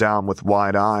sink down with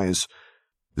wide eyes.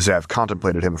 Zev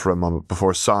contemplated him for a moment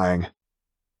before sighing.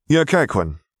 "You okay,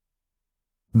 Quinn?"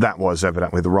 That was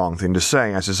evidently the wrong thing to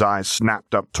say, as his eyes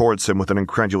snapped up towards him with an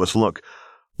incredulous look.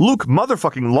 "Luke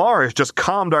motherfucking Lars just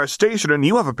calmed our station, and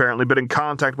you have apparently been in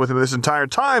contact with him this entire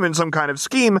time in some kind of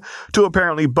scheme to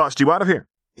apparently bust you out of here,"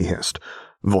 he hissed,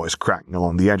 voice cracking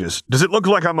along the edges. "Does it look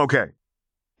like I'm okay?"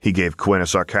 He gave Quinn a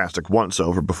sarcastic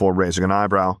once-over before raising an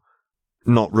eyebrow.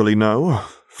 "Not really, no.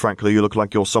 Frankly, you look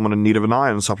like you're someone in need of an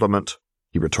iron supplement,"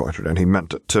 he retorted, and he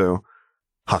meant it, too.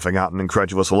 Huffing out an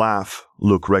incredulous laugh,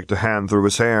 Luke raked a hand through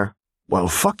his hair. "Well,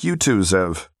 fuck you too,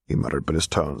 Zev," he muttered, but his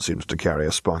tone seemed to carry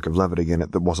a spark of levity in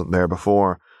it that wasn't there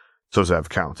before, so Zev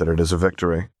counted it as a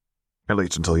victory. At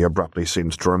least until he abruptly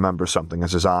seemed to remember something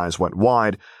as his eyes went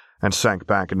wide and sank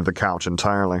back into the couch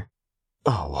entirely.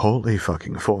 "Oh, holy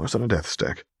fucking force on a death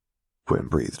stick," Quinn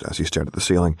breathed as he stared at the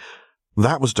ceiling.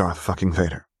 "That was Darth fucking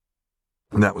Vader.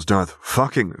 That was Darth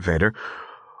fucking Vader.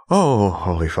 Oh,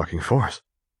 holy fucking force."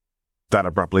 That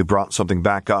abruptly brought something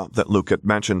back up that Luke had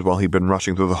mentioned while he'd been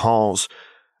rushing through the halls,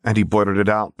 and he blurted it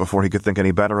out before he could think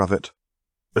any better of it.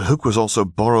 Luke was also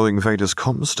borrowing Vader's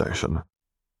comm station.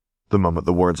 The moment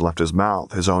the words left his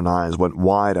mouth, his own eyes went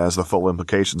wide as the full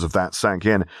implications of that sank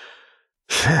in.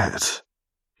 "Shit,"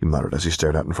 he muttered as he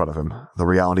stared out in front of him, the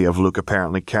reality of Luke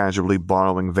apparently casually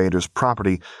borrowing Vader's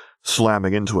property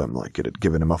slamming into him like it had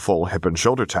given him a full hip and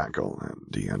shoulder tackle,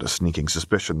 and he had a sneaking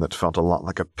suspicion that felt a lot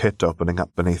like a pit opening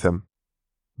up beneath him.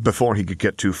 Before he could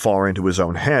get too far into his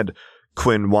own head,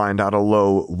 Quinn whined out a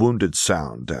low, wounded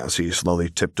sound as he slowly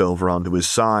tipped over onto his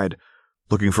side,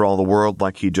 looking for all the world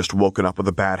like he'd just woken up with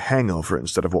a bad hangover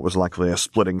instead of what was likely a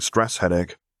splitting stress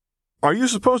headache. "Are you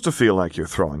supposed to feel like you're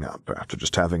throwing up after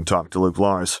just having talked to Luke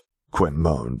Lars?" Quinn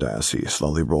moaned as he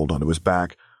slowly rolled onto his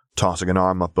back, tossing an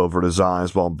arm up over his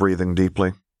eyes while breathing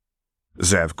deeply.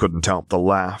 Zev couldn't help the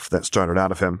laugh that started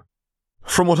out of him.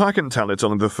 "From what I can tell, it's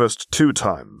only the first 2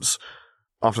 times.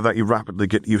 After that, you rapidly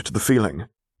get used to the feeling,"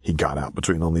 he got out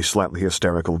between only slightly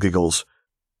hysterical giggles.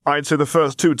 "I'd say the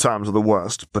first 2 times are the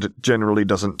worst, but it generally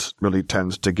doesn't really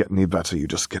tend to get any better. You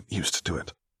just get used to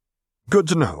it." "Good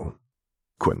to know,"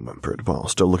 Quinn whimpered, while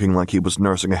still looking like he was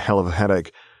nursing a hell of a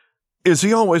headache. "Is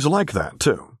he always like that,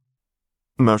 too?"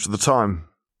 "Most of the time,"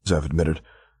 Zev admitted.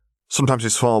 "Sometimes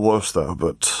he's far worse, though,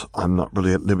 but I'm not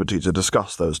really at liberty to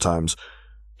discuss those times.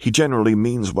 He generally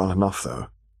means well enough, though."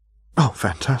 "Oh,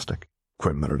 fantastic,"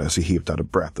 Quinn muttered as he heaved out a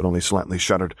breath that only slightly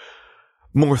shuddered.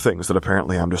 "More things that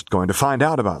apparently I'm just going to find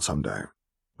out about someday.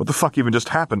 What the fuck even just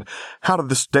happened? How did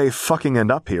this day fucking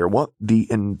end up here? What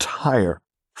the entire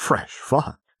fresh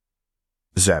fuck?"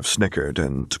 Zev snickered,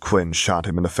 and Quinn shot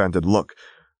him an offended look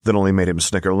that only made him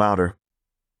snicker louder.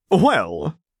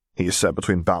 "Well," he said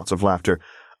between bouts of laughter,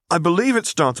 "I believe it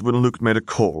started when Luke made a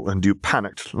call and you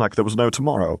panicked like there was no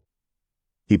tomorrow."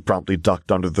 He promptly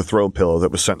ducked under the throw pillow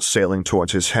that was sent sailing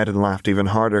towards his head and laughed even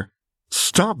harder.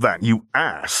 "Stop that, you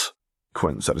ass!"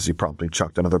 Quinn said as he promptly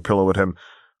chucked another pillow at him,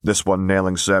 this one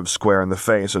nailing Zev square in the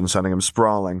face and sending him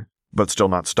sprawling, but still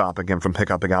not stopping him from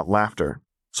hiccuping out laughter,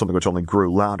 something which only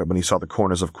grew louder when he saw the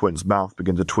corners of Quinn's mouth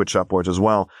begin to twitch upwards as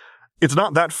well. "It's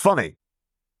not that funny."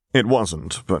 It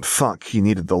wasn't, but fuck, he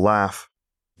needed the laugh.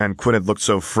 And Quinn had looked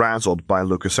so frazzled by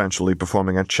Luke essentially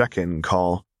performing a check-in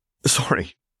call.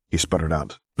 "Sorry," he sputtered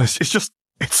out.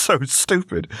 It's so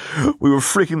stupid. We were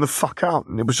freaking the fuck out,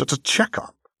 and it was just a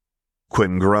checkup."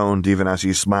 Quinn groaned even as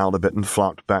he smiled a bit and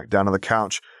flopped back down on the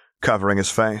couch, covering his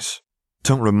face.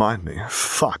 "Don't remind me.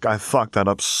 Fuck, I fucked that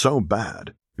up so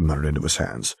bad," he muttered into his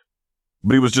hands.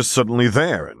 "But he was just suddenly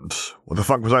there, and what the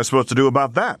fuck was I supposed to do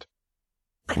about that?"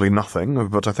 "Probably nothing,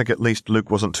 but I think at least Luke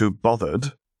wasn't too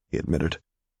bothered," he admitted.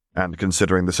 And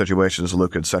considering the situations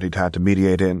Luke had said he'd had to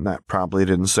mediate in, that probably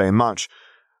didn't say much,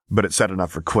 but it said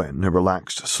enough for Quinn, who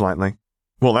relaxed slightly.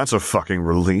 "Well, that's a fucking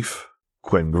relief,"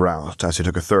 Quinn growled as he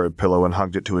took a third pillow and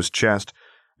hugged it to his chest,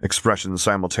 expression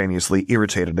simultaneously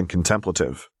irritated and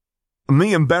contemplative.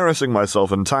 "Me embarrassing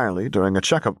myself entirely during a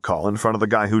checkup call in front of the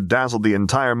guy who dazzled the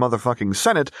entire motherfucking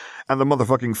Senate and the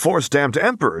motherfucking force-damned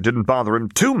Emperor didn't bother him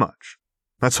too much.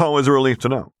 That's always a relief to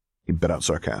know," he bit out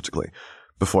sarcastically,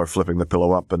 before flipping the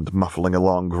pillow up and muffling a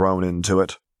long groan into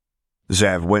it.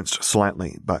 Zev winced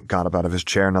slightly, but got up out of his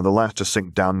chair nonetheless to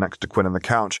sink down next to Quinn on the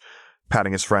couch,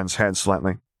 patting his friend's head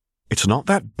slightly. "It's not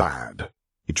that bad,"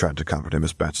 he tried to comfort him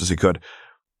as best as he could.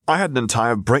 "I had an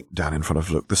entire breakdown in front of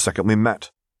Luke the second we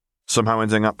met, somehow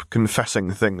ending up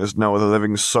confessing things no other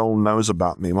living soul knows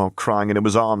about me while crying into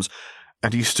his arms,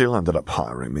 and he still ended up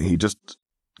hiring me. He just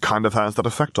kind of has that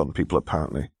effect on people,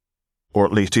 apparently. Or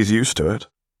at least he's used to it."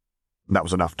 That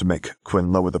was enough to make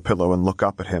Quinn lower the pillow and look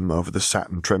up at him over the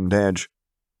satin-trimmed edge.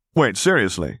 "Wait,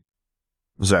 seriously?"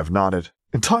 Zev nodded.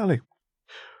 "Entirely.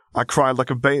 I cried like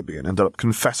a baby and ended up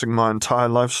confessing my entire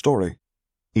life story,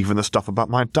 even the stuff about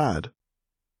my dad."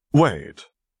 "Wait,"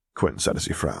 Quinn said as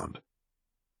he frowned.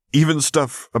 "Even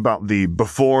stuff about the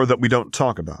before that we don't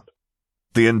talk about?"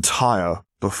 "The entire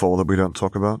before that we don't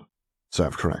talk about,"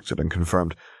 Zev corrected and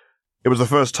confirmed. "It was the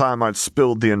first time I'd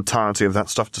spilled the entirety of that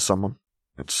stuff to someone.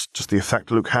 It's just the effect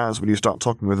Luke has when you start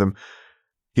talking with him.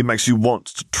 He makes you want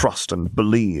to trust and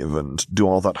believe and do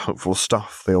all that hopeful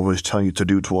stuff they always tell you to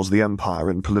do towards the Empire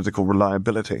and political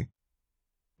reliability."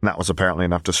 That was apparently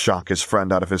enough to shock his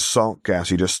friend out of his sulk as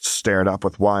he just stared up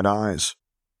with wide eyes.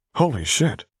 "Holy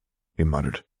shit," he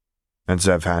muttered. And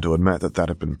Zev had to admit that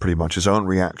had been pretty much his own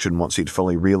reaction once he'd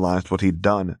fully realized what he'd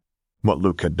done, what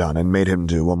Luke had done and made him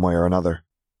do one way or another.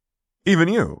 "Even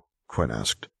you?" Quinn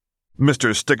asked.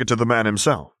 "Mr. Stick-it-to-the-man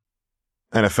himself."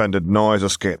 An offended noise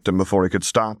escaped him before he could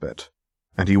stop it,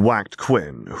 and he whacked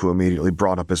Quinn, who immediately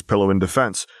brought up his pillow in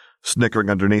defense, snickering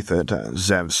underneath it as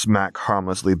Zev's smack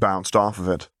harmlessly bounced off of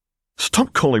it.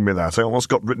 "Stop calling me that, I almost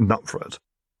got written up for it."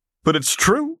 "But it's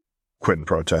true," Quinn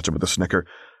protested with a snicker.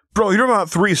 "Bro, you're about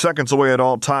 3 seconds away at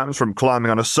all times from climbing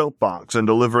on a soapbox and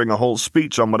delivering a whole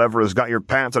speech on whatever has got your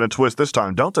pants in a twist this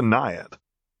time. Don't deny it."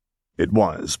 It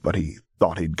was, but he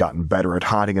thought he'd gotten better at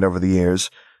hiding it over the years.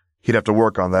 He'd have to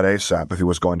work on that ASAP if he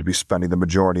was going to be spending the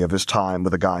majority of his time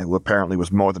with a guy who apparently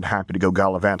was more than happy to go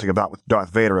gallivanting about with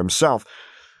Darth Vader himself.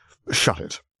 "Shut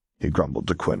it," he grumbled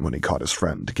to Quinn when he caught his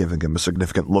friend, giving him a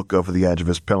significant look over the edge of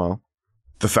his pillow.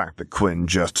 The fact that Quinn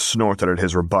just snorted at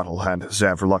his rebuttal had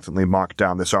Zev reluctantly marked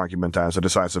down this argument as a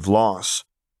decisive loss.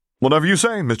 Whatever you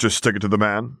say, Mr.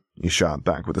 Stick-it-to-the-man, he shot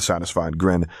back with a satisfied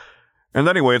grin. And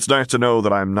anyway, it's nice to know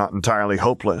that I'm not entirely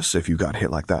hopeless if you got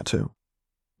hit like that too.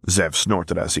 Zev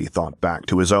snorted as he thought back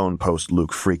to his own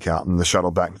post-Luke freakout in the shuttle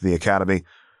back to the academy.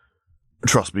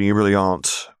 Trust me, you really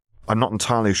aren't. I'm not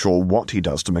entirely sure what he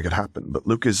does to make it happen, but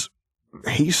Luke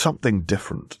he's something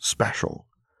different, special.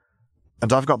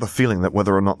 And I've got the feeling that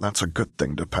whether or not that's a good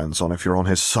thing depends on if you're on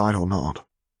his side or not.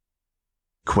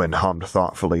 Quinn hummed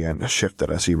thoughtfully and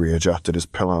shifted as he readjusted his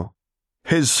pillow.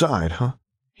 His side, huh?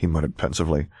 He muttered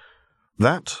pensively.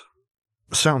 That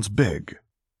sounds big.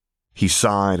 He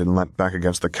sighed and leant back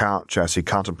against the couch as he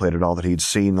contemplated all that he'd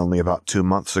seen only about 2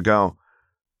 months ago.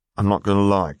 I'm not going to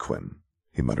lie, Quinn,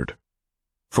 he muttered.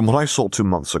 From what I saw 2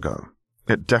 months ago,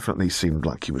 it definitely seemed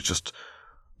like he was just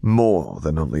more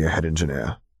than only a head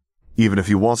engineer, even if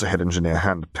he was a head engineer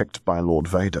hand-picked by Lord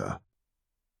Vader.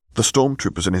 The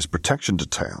stormtroopers in his protection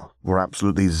detail were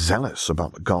absolutely zealous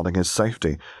about guarding his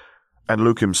safety, and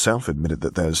Luke himself admitted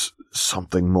that there's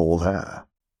something more there.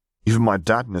 Even my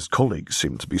dad and his colleagues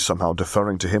seemed to be somehow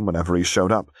deferring to him whenever he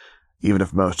showed up, even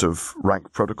if most of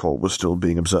rank protocol was still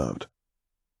being observed.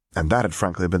 And that had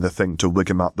frankly been the thing to wig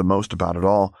him out the most about it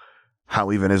all,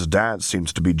 how even his dad seemed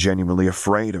to be genuinely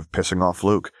afraid of pissing off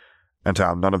Luke, and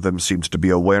how none of them seemed to be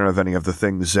aware of any of the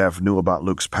things Zev knew about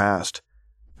Luke's past,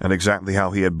 and exactly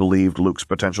how he had believed Luke's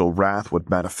potential wrath would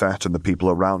manifest in the people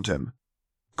around him.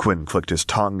 Quinn clicked his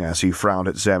tongue as he frowned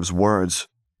at Zev's words.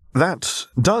 That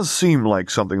does seem like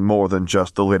something more than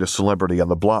just the latest celebrity on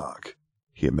the block,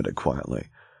 he admitted quietly,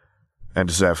 and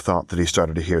Zev thought that he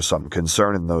started to hear some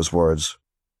concern in those words.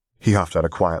 He huffed out a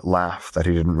quiet laugh that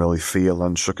he didn't really feel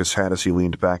and shook his head as he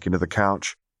leaned back into the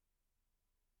couch.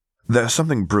 There's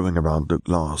something brewing around Luke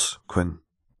Laws, Quinn,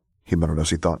 he muttered as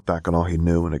he thought back on all he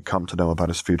knew and had come to know about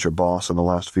his future boss in the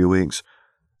last few weeks.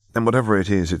 And whatever it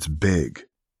is, it's big.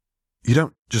 You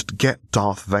don't just get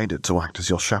Darth Vader to act as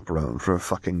your chaperone for a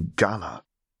fucking gala.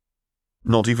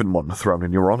 Not even one thrown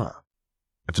in your honor.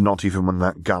 And not even when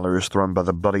that gala is thrown by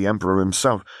the bloody Emperor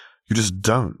himself. You just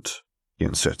don't, he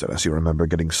insisted as he remembered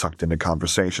getting sucked into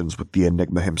conversations with the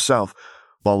Enigma himself,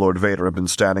 while Lord Vader had been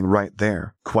standing right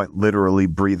there, quite literally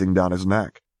breathing down his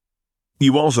neck.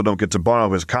 You also don't get to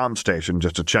borrow his comm station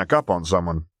just to check up on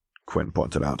someone, Quinn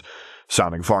pointed out,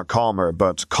 sounding far calmer,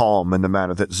 but calm in the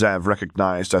manner that Zev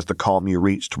recognized as the calm you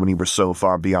reached when you were so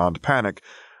far beyond panic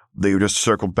that you just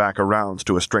circled back around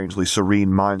to a strangely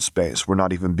serene mind space where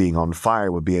not even being on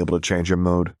fire would be able to change your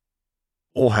mood.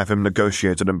 Or have him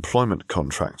negotiate an employment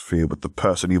contract for you with the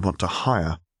person you want to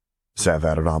hire, Zev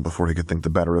added on before he could think the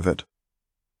better of it.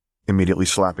 Immediately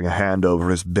slapping a hand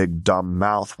over his big dumb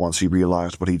mouth once he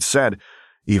realized what he'd said,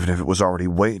 even if it was already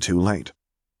way too late.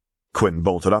 Quinn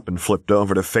bolted up and flipped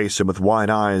over to face him with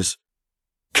wide eyes.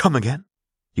 Come again?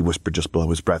 He whispered just below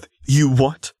his breath. You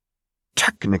what?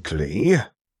 Technically,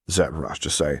 Zev rushed to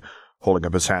say, holding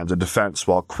up his hands in defense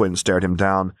while Quinn stared him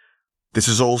down. This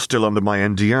is all still under my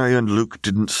NDA, and Luke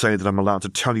didn't say that I'm allowed to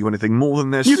tell you anything more than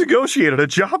this. You negotiated a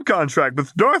job contract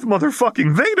with Darth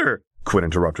motherfucking Vader, Quinn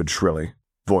interrupted shrilly,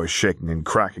 voice shaking and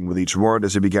cracking with each word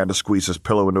as he began to squeeze his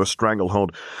pillow into a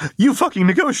stranglehold. You fucking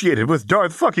negotiated with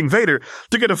Darth fucking Vader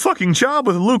to get a fucking job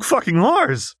with Luke fucking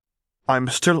Lars. I'm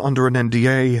still under an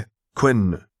NDA,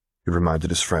 Quinn, he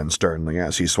reminded his friend sternly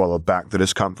as he swallowed back the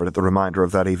discomfort at the reminder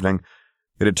of that evening.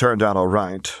 It had turned out all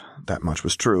right, that much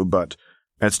was true, but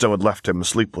it still had left him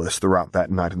sleepless throughout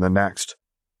that night and the next.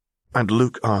 And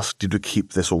Luke asked you to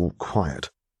keep this all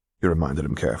quiet, he reminded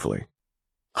him carefully.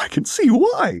 I can see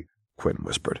why, Quinn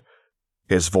whispered,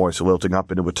 his voice lilting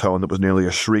up into a tone that was nearly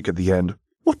a shriek at the end.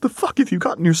 What the fuck have you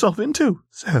gotten yourself into,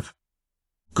 Zev?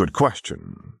 Good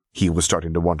question. He was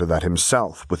starting to wonder that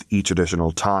himself with each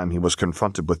additional time he was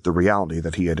confronted with the reality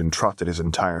that he had entrusted his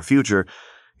entire future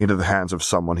into the hands of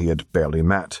someone he had barely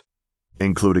met,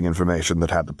 including information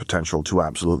that had the potential to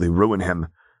absolutely ruin him,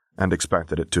 and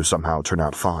expected it to somehow turn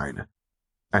out fine.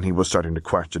 And he was starting to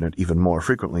question it even more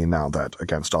frequently now that,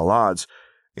 against all odds,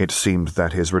 it seemed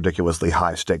that his ridiculously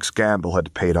high-stakes gamble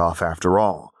had paid off after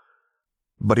all.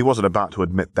 But he wasn't about to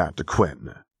admit that to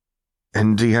Quinn.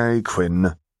 NDA,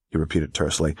 Quinn, he repeated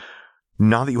tersely.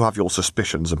 Now that you have your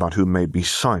suspicions about who made me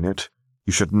sign it,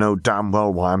 you should know damn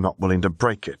well why I'm not willing to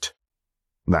break it.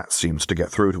 That seems to get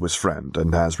through to his friend,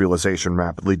 and as realization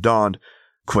rapidly dawned,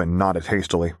 Quinn nodded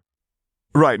hastily.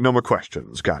 Right, no more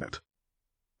questions, got it.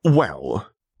 Well,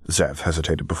 Zev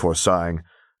hesitated before sighing.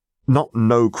 Not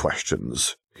no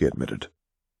questions, he admitted.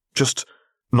 Just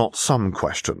not some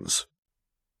questions.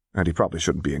 And he probably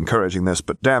shouldn't be encouraging this,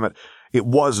 but damn it, it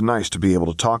was nice to be able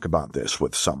to talk about this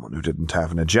with someone who didn't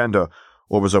have an agenda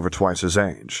or was over twice his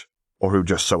age. or who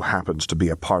just so happens to be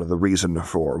a part of the reason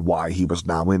for why he was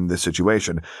now in this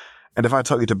situation. And if I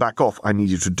tell you to back off, I need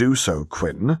you to do so,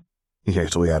 Quinn," he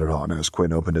hastily added on as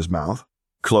Quinn opened his mouth,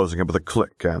 closing it with a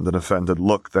click and an offended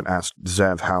look that asked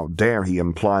Zev how dare he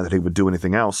imply that he would do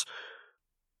anything else.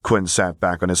 Quinn sat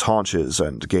back on his haunches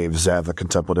and gave Zev a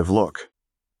contemplative look.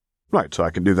 "Right, I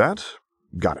can do that.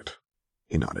 Got it,"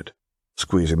 he nodded,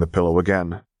 squeezing the pillow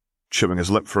again, chewing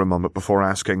his lip for a moment before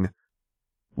asking,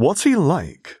 "What's he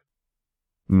like?"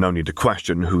 No need to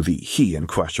question who the he in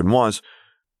question was.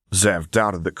 Zev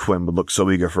doubted that Quinn would look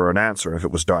so eager for an answer if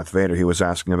it was Darth Vader he was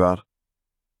asking about.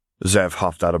 Zev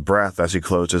huffed out a breath as he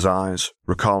closed his eyes,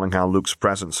 recalling how Luke's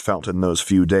presence felt in those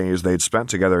few days they'd spent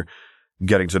together,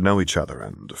 getting to know each other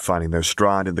and finding their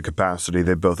stride in the capacity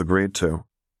they both agreed to.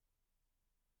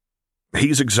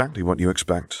 "He's exactly what you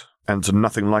expect, and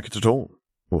nothing like it at all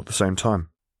at the same time,"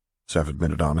 Zev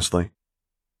admitted honestly.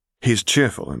 "He's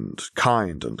cheerful and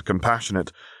kind and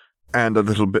compassionate, and a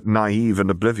little bit naive and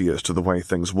oblivious to the way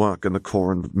things work in the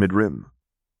core and mid-rim.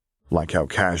 Like how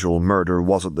casual murder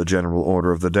wasn't the general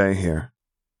order of the day here.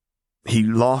 He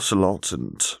laughs a lot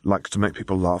and likes to make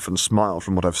people laugh and smile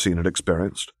from what I've seen and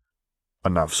experienced.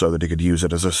 Enough so that he could use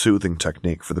it as a soothing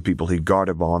technique for the people he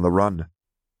guarded while on the run.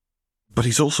 But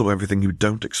he's also everything you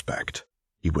don't expect,"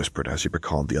 he whispered as he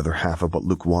recalled the other half of what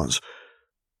Luke was.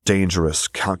 "Dangerous,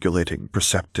 calculating,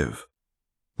 perceptive,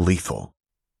 lethal.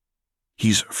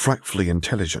 He's frightfully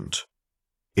intelligent,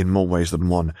 in more ways than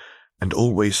one, and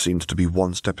always seems to be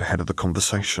one step ahead of the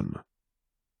conversation.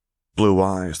 Blue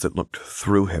eyes that looked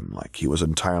through him like he was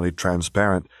entirely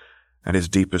transparent, and his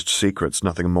deepest secrets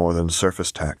nothing more than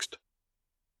surface text.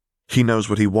 He knows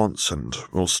what he wants and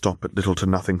will stop at little to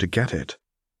nothing to get it.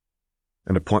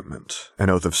 An appointment, an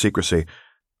oath of secrecy,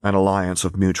 an alliance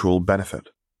of mutual benefit.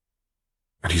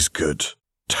 And he's good,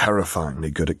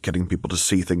 terrifyingly good at getting people to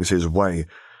see things his way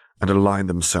and align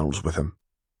themselves with him.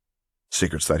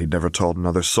 Secrets that he'd never told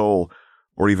another soul,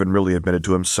 or even really admitted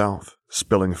to himself,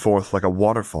 spilling forth like a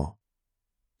waterfall."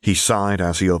 He sighed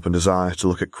as he opened his eyes to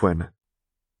look at Quinn,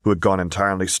 who had gone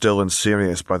entirely still and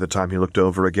serious by the time he looked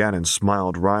over again and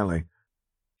smiled wryly.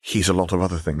 "He's a lot of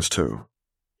other things, too,"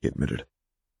 he admitted.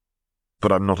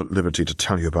 "But I'm not at liberty to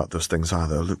tell you about those things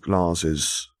either. Luke Lars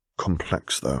is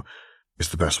complex, though, is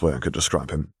the best way I could describe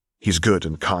him. He's good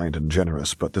and kind and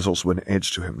generous, but there's also an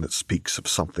edge to him that speaks of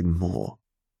something more."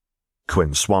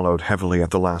 Quinn swallowed heavily at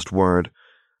the last word,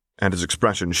 and his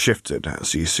expression shifted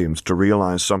as he seemed to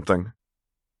realize something.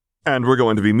 "And we're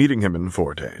going to be meeting him in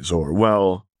 4 days, or,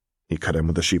 well," he cut in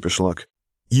with a sheepish look,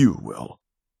 "you will."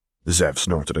 Zev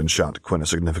snorted and shot Quinn a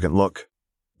significant look.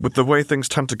 "With the way things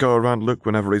tend to go around Luke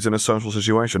whenever he's in a social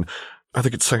situation, I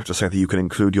think it's safe to say that you can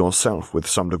include yourself with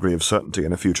some degree of certainty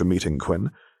in a future meeting,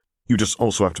 Quinn. You just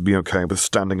also have to be okay with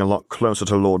standing a lot closer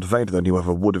to Lord Vader than you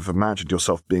ever would have imagined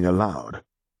yourself being allowed."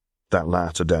 That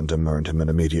last addendum earned him an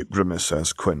immediate grimace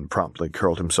as Quinn promptly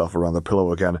curled himself around the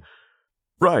pillow again.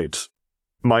 "Right.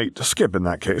 Might skip in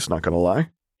that case, not gonna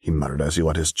lie," he muttered as he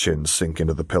let his chin sink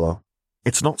into the pillow.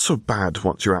 "It's not so bad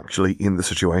once you're actually in the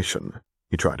situation,"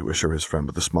 he tried to assure his friend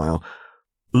with a smile.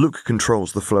 "Luke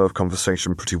controls the flow of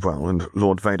conversation pretty well, and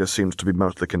Lord Vader seems to be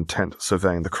mostly content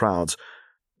surveying the crowds,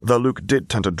 though Luke did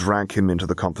tend to drag him into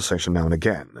the conversation now and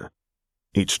again,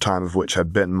 each time of which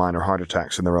had been minor heart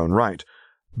attacks in their own right,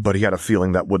 but he had a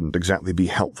feeling that wouldn't exactly be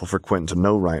helpful for Quinn to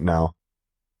know right now.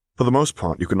 For the most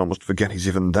part, you can almost forget he's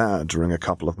even there during a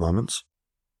couple of moments.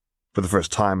 For the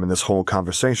first time in this whole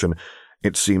conversation,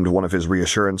 it seemed one of his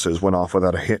reassurances went off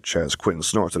without a hitch as Quinn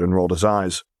snorted and rolled his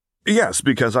eyes. "Yes,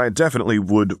 because I definitely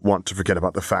would want to forget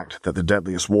about the fact that the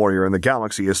deadliest warrior in the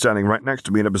galaxy is standing right next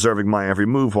to me and observing my every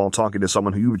move while talking to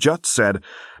someone who you just said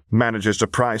manages to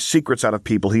pry secrets out of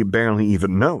people he barely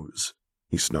even knows,"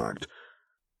 he snarked.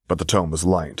 But the tone was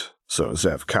light, so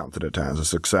Zev counted it as a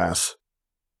success.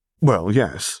 "Well,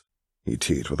 yes," he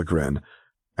teased with a grin,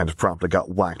 and promptly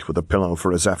got whacked with a pillow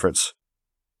for his efforts.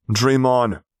 "Dream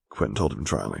on," Quinn told him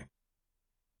dryly.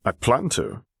 "I plan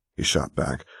to," he shot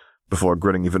back, before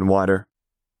grinning even wider.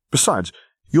 "Besides,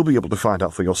 you'll be able to find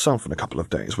out for yourself in a couple of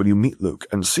days when you meet Luke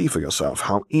and see for yourself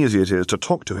how easy it is to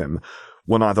talk to him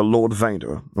when either Lord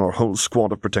Vader or a whole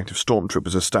squad of protective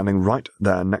stormtroopers is standing right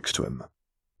there next to him."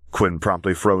 Quinn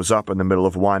promptly froze up in the middle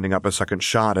of winding up a second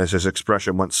shot as his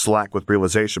expression went slack with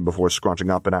realization before scrunching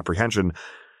up in apprehension.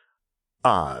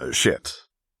 "Ah, shit,"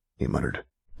 he muttered.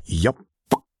 "Yup,"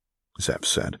 Zev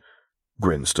said,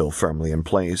 grin still firmly in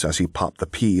place as he popped the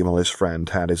pea while his friend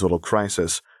had his little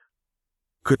crisis.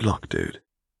 "Good luck, dude."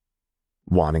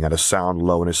 Whining at a sound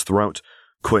low in his throat,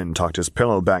 Quinn tucked his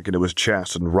pillow back into his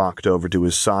chest and rocked over to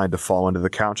his side to fall into the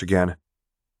couch again.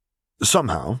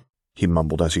 Somehow, he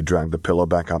mumbled as he dragged the pillow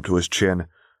back up to his chin.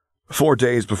 4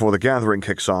 days before the gathering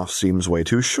kicks off seems way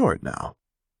too short now.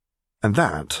 And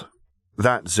that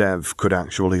Zev could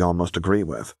actually almost agree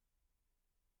with.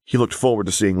 He looked forward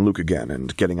to seeing Luke again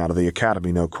and getting out of the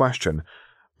academy, no question,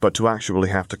 but to actually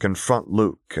have to confront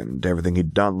Luke and everything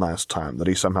he'd done last time that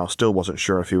he somehow still wasn't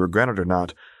sure if he regretted or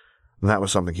not, that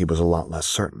was something he was a lot less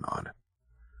certain on.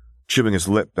 Chewing his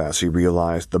lip as he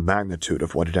realized the magnitude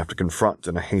of what he'd have to confront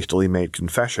in a hastily made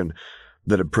confession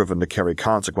that had proven to carry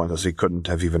consequences he couldn't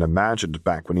have even imagined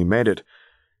back when he made it,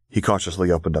 he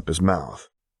cautiously opened up his mouth.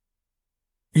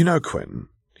 "You know, Quinn,"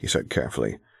 he said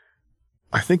carefully,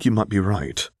 "I think you might be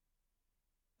right."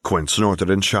 Quinn snorted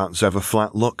and shot Zev a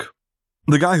flat look.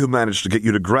 "The guy who managed to get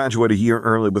you to graduate a year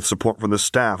early with support from the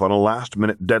staff on a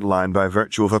last-minute deadline by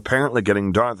virtue of apparently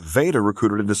getting Darth Vader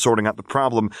recruited into sorting out the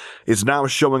problem is now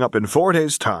showing up in 4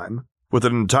 days' time with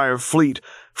an entire fleet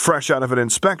fresh out of an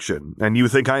inspection, and you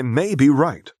think I may be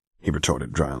right," he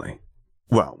retorted dryly.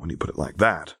 "Well, when you put it like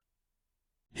that."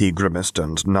 He grimaced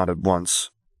and nodded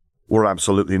once. "We're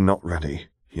absolutely not ready,"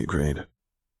 he agreed.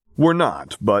 "We're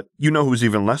not, but you know who's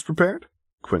even less prepared?"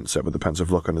 Quinn said with a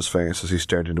pensive look on his face as he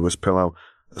stared into his pillow,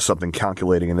 something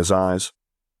calculating in his eyes.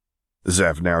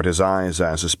 Zev narrowed his eyes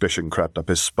as suspicion crept up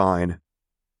his spine.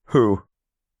 "Who?"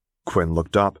 Quinn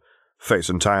looked up, face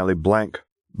entirely blank,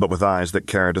 but with eyes that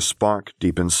carried a spark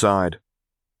deep inside.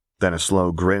 Then a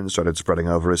slow grin started spreading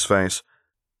over his face.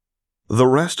 "The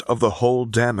rest of the whole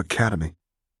damn academy,"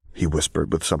 he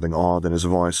whispered with something odd in his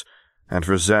voice, and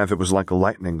for Zev it was like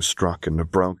lightning struck and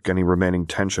broke any remaining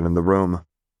tension in the room.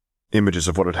 Images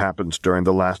of what had happened during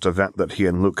the last event that he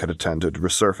and Luke had attended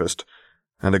resurfaced,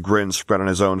 and a grin spread on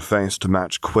his own face to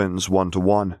match Quinn's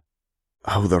 1-to-1.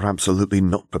 "Oh, they're absolutely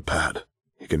not prepared,"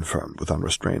 he confirmed with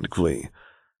unrestrained glee.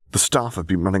 "The staff have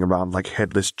been running around like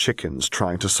headless chickens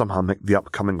trying to somehow make the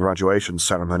upcoming graduation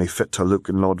ceremony fit to Luke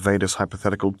and Lord Vader's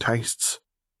hypothetical tastes."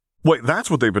 "Wait, that's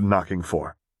what they've been knocking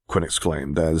for," Quinn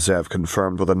exclaimed as Zev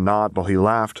confirmed with a nod while he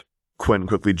laughed, Quinn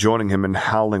quickly joining him and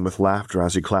howling with laughter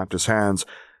as he clapped his hands,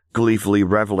 gleefully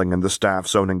reveling in the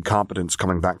staff's own incompetence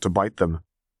coming back to bite them.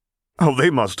 "Oh, they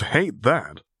must hate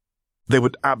that." "They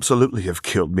would absolutely have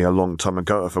killed me a long time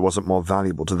ago if I wasn't more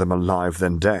valuable to them alive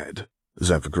than dead,"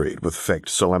 Zev agreed with faked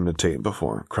solemnity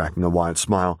before cracking a wide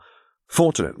smile.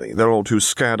 "Fortunately, they're all too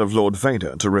scared of Lord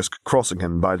Vader to risk crossing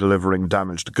him by delivering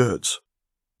damaged goods."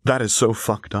 "That is so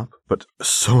fucked up, but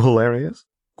so hilarious,"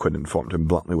 Quinn informed him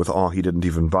bluntly with awe he didn't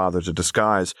even bother to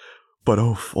disguise. "But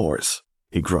oh, Force,"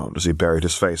 he groaned as he buried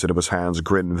his face into his hands,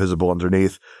 grin visible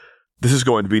underneath. "This is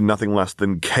going to be nothing less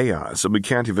than chaos, and we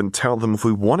can't even tell them if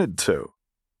we wanted to."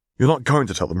 "You're not going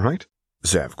to tell them, right?"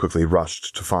 Zev quickly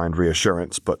rushed to find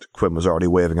reassurance, but Quinn was already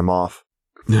waving him off.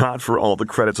 "Not for all the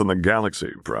credits in the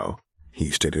galaxy, bro,"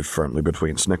 he stated firmly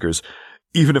between snickers.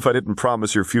 "Even if I didn't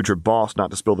promise your future boss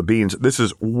not to spill the beans, this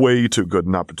is way too good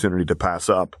an opportunity to pass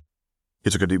up." He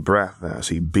took a deep breath as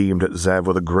he beamed at Zev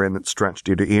with a grin that stretched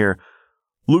ear to ear.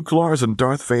 "Luke Lars and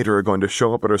Darth Vader are going to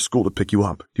show up at our school to pick you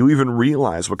up. Do you even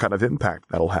realize what kind of impact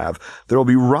that'll have? There'll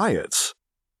be riots."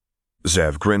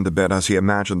 Zev grinned a bit as he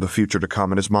imagined the future to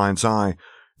come in his mind's eye,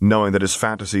 knowing that his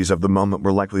fantasies of the moment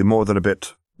were likely more than a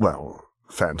bit, well,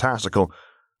 fantastical.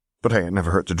 But hey, it never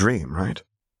hurt to dream, right?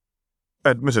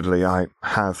 "Admittedly, I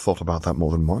have thought about that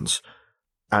more than once,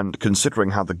 and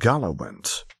considering how the gala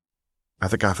went, I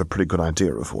think I have a pretty good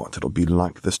idea of what it'll be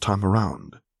like this time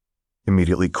around."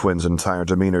 Immediately, Quinn's entire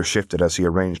demeanor shifted as he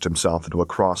arranged himself into a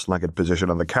cross-legged position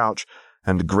on the couch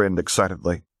and grinned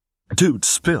excitedly. "Dude,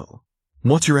 spill.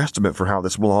 What's your estimate for how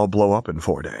this will all blow up in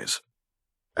 4 days?"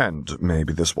 And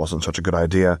maybe this wasn't such a good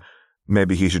idea.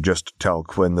 Maybe he should just tell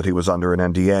Quinn that he was under an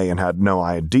NDA and had no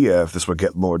idea if this would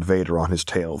get Lord Vader on his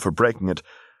tail for breaking it,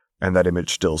 and that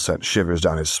image still sent shivers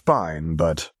down his spine,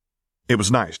 but it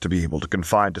was nice to be able to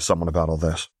confide to someone about all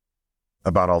this.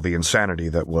 About all the insanity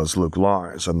that was Luke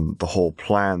Lars and the whole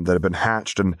plan that had been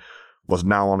hatched and was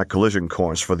now on a collision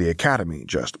course for the Academy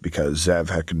just because Zev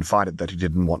had confided that he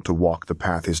didn't want to walk the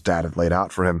path his dad had laid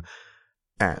out for him,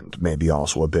 and maybe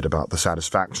also a bit about the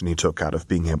satisfaction he took out of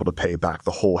being able to pay back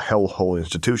the whole hellhole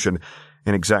institution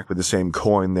in exactly the same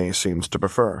coin they seemed to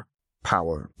prefer: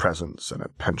 power, presence, and a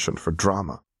penchant for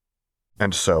drama.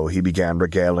 And so he began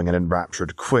regaling an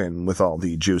enraptured Quinn with all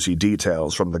the juicy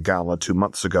details from the gala 2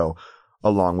 months ago,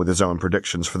 along with his own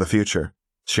predictions for the future,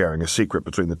 sharing a secret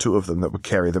between the two of them that would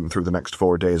carry them through the next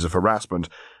 4 days of harassment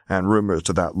and rumors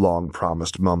to that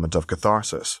long-promised moment of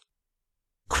catharsis.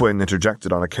 Quinn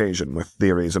interjected on occasion with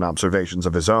theories and observations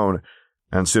of his own,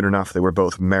 and soon enough they were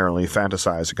both merrily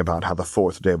fantasizing about how the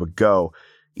 4th day would go,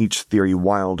 each theory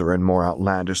wilder and more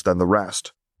outlandish than the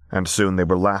rest, and soon they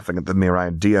were laughing at the mere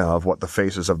idea of what the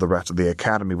faces of the rest of the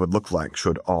academy would look like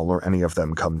should all or any of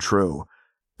them come true.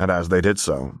 And as they did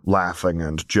so, laughing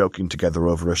and joking together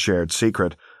over a shared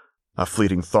secret, a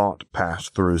fleeting thought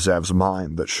passed through Zev's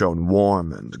mind that shone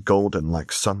warm and golden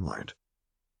like sunlight.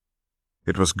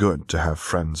 It was good to have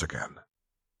friends again.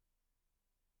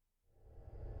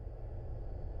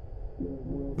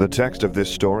 The text of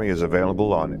this story is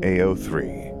available on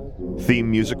AO3.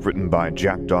 Theme music written by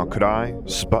Jackdaw Krai,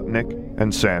 Sputnik,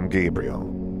 and Sam Gabriel.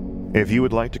 If you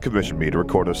would like to commission me to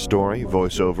record a story,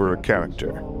 voiceover, or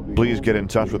character, please get in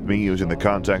touch with me using the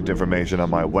contact information on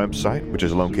my website, which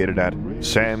is located at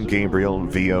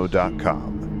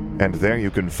samgabrielvo.com. And there you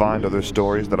can find other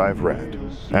stories that I've read,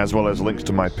 as well as links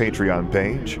to my Patreon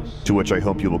page, to which I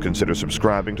hope you will consider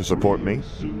subscribing to support me,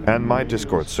 and my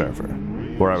Discord server,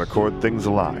 where I record things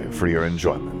live for your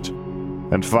enjoyment.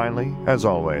 And finally, as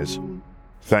always,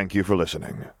 thank you for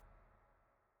listening.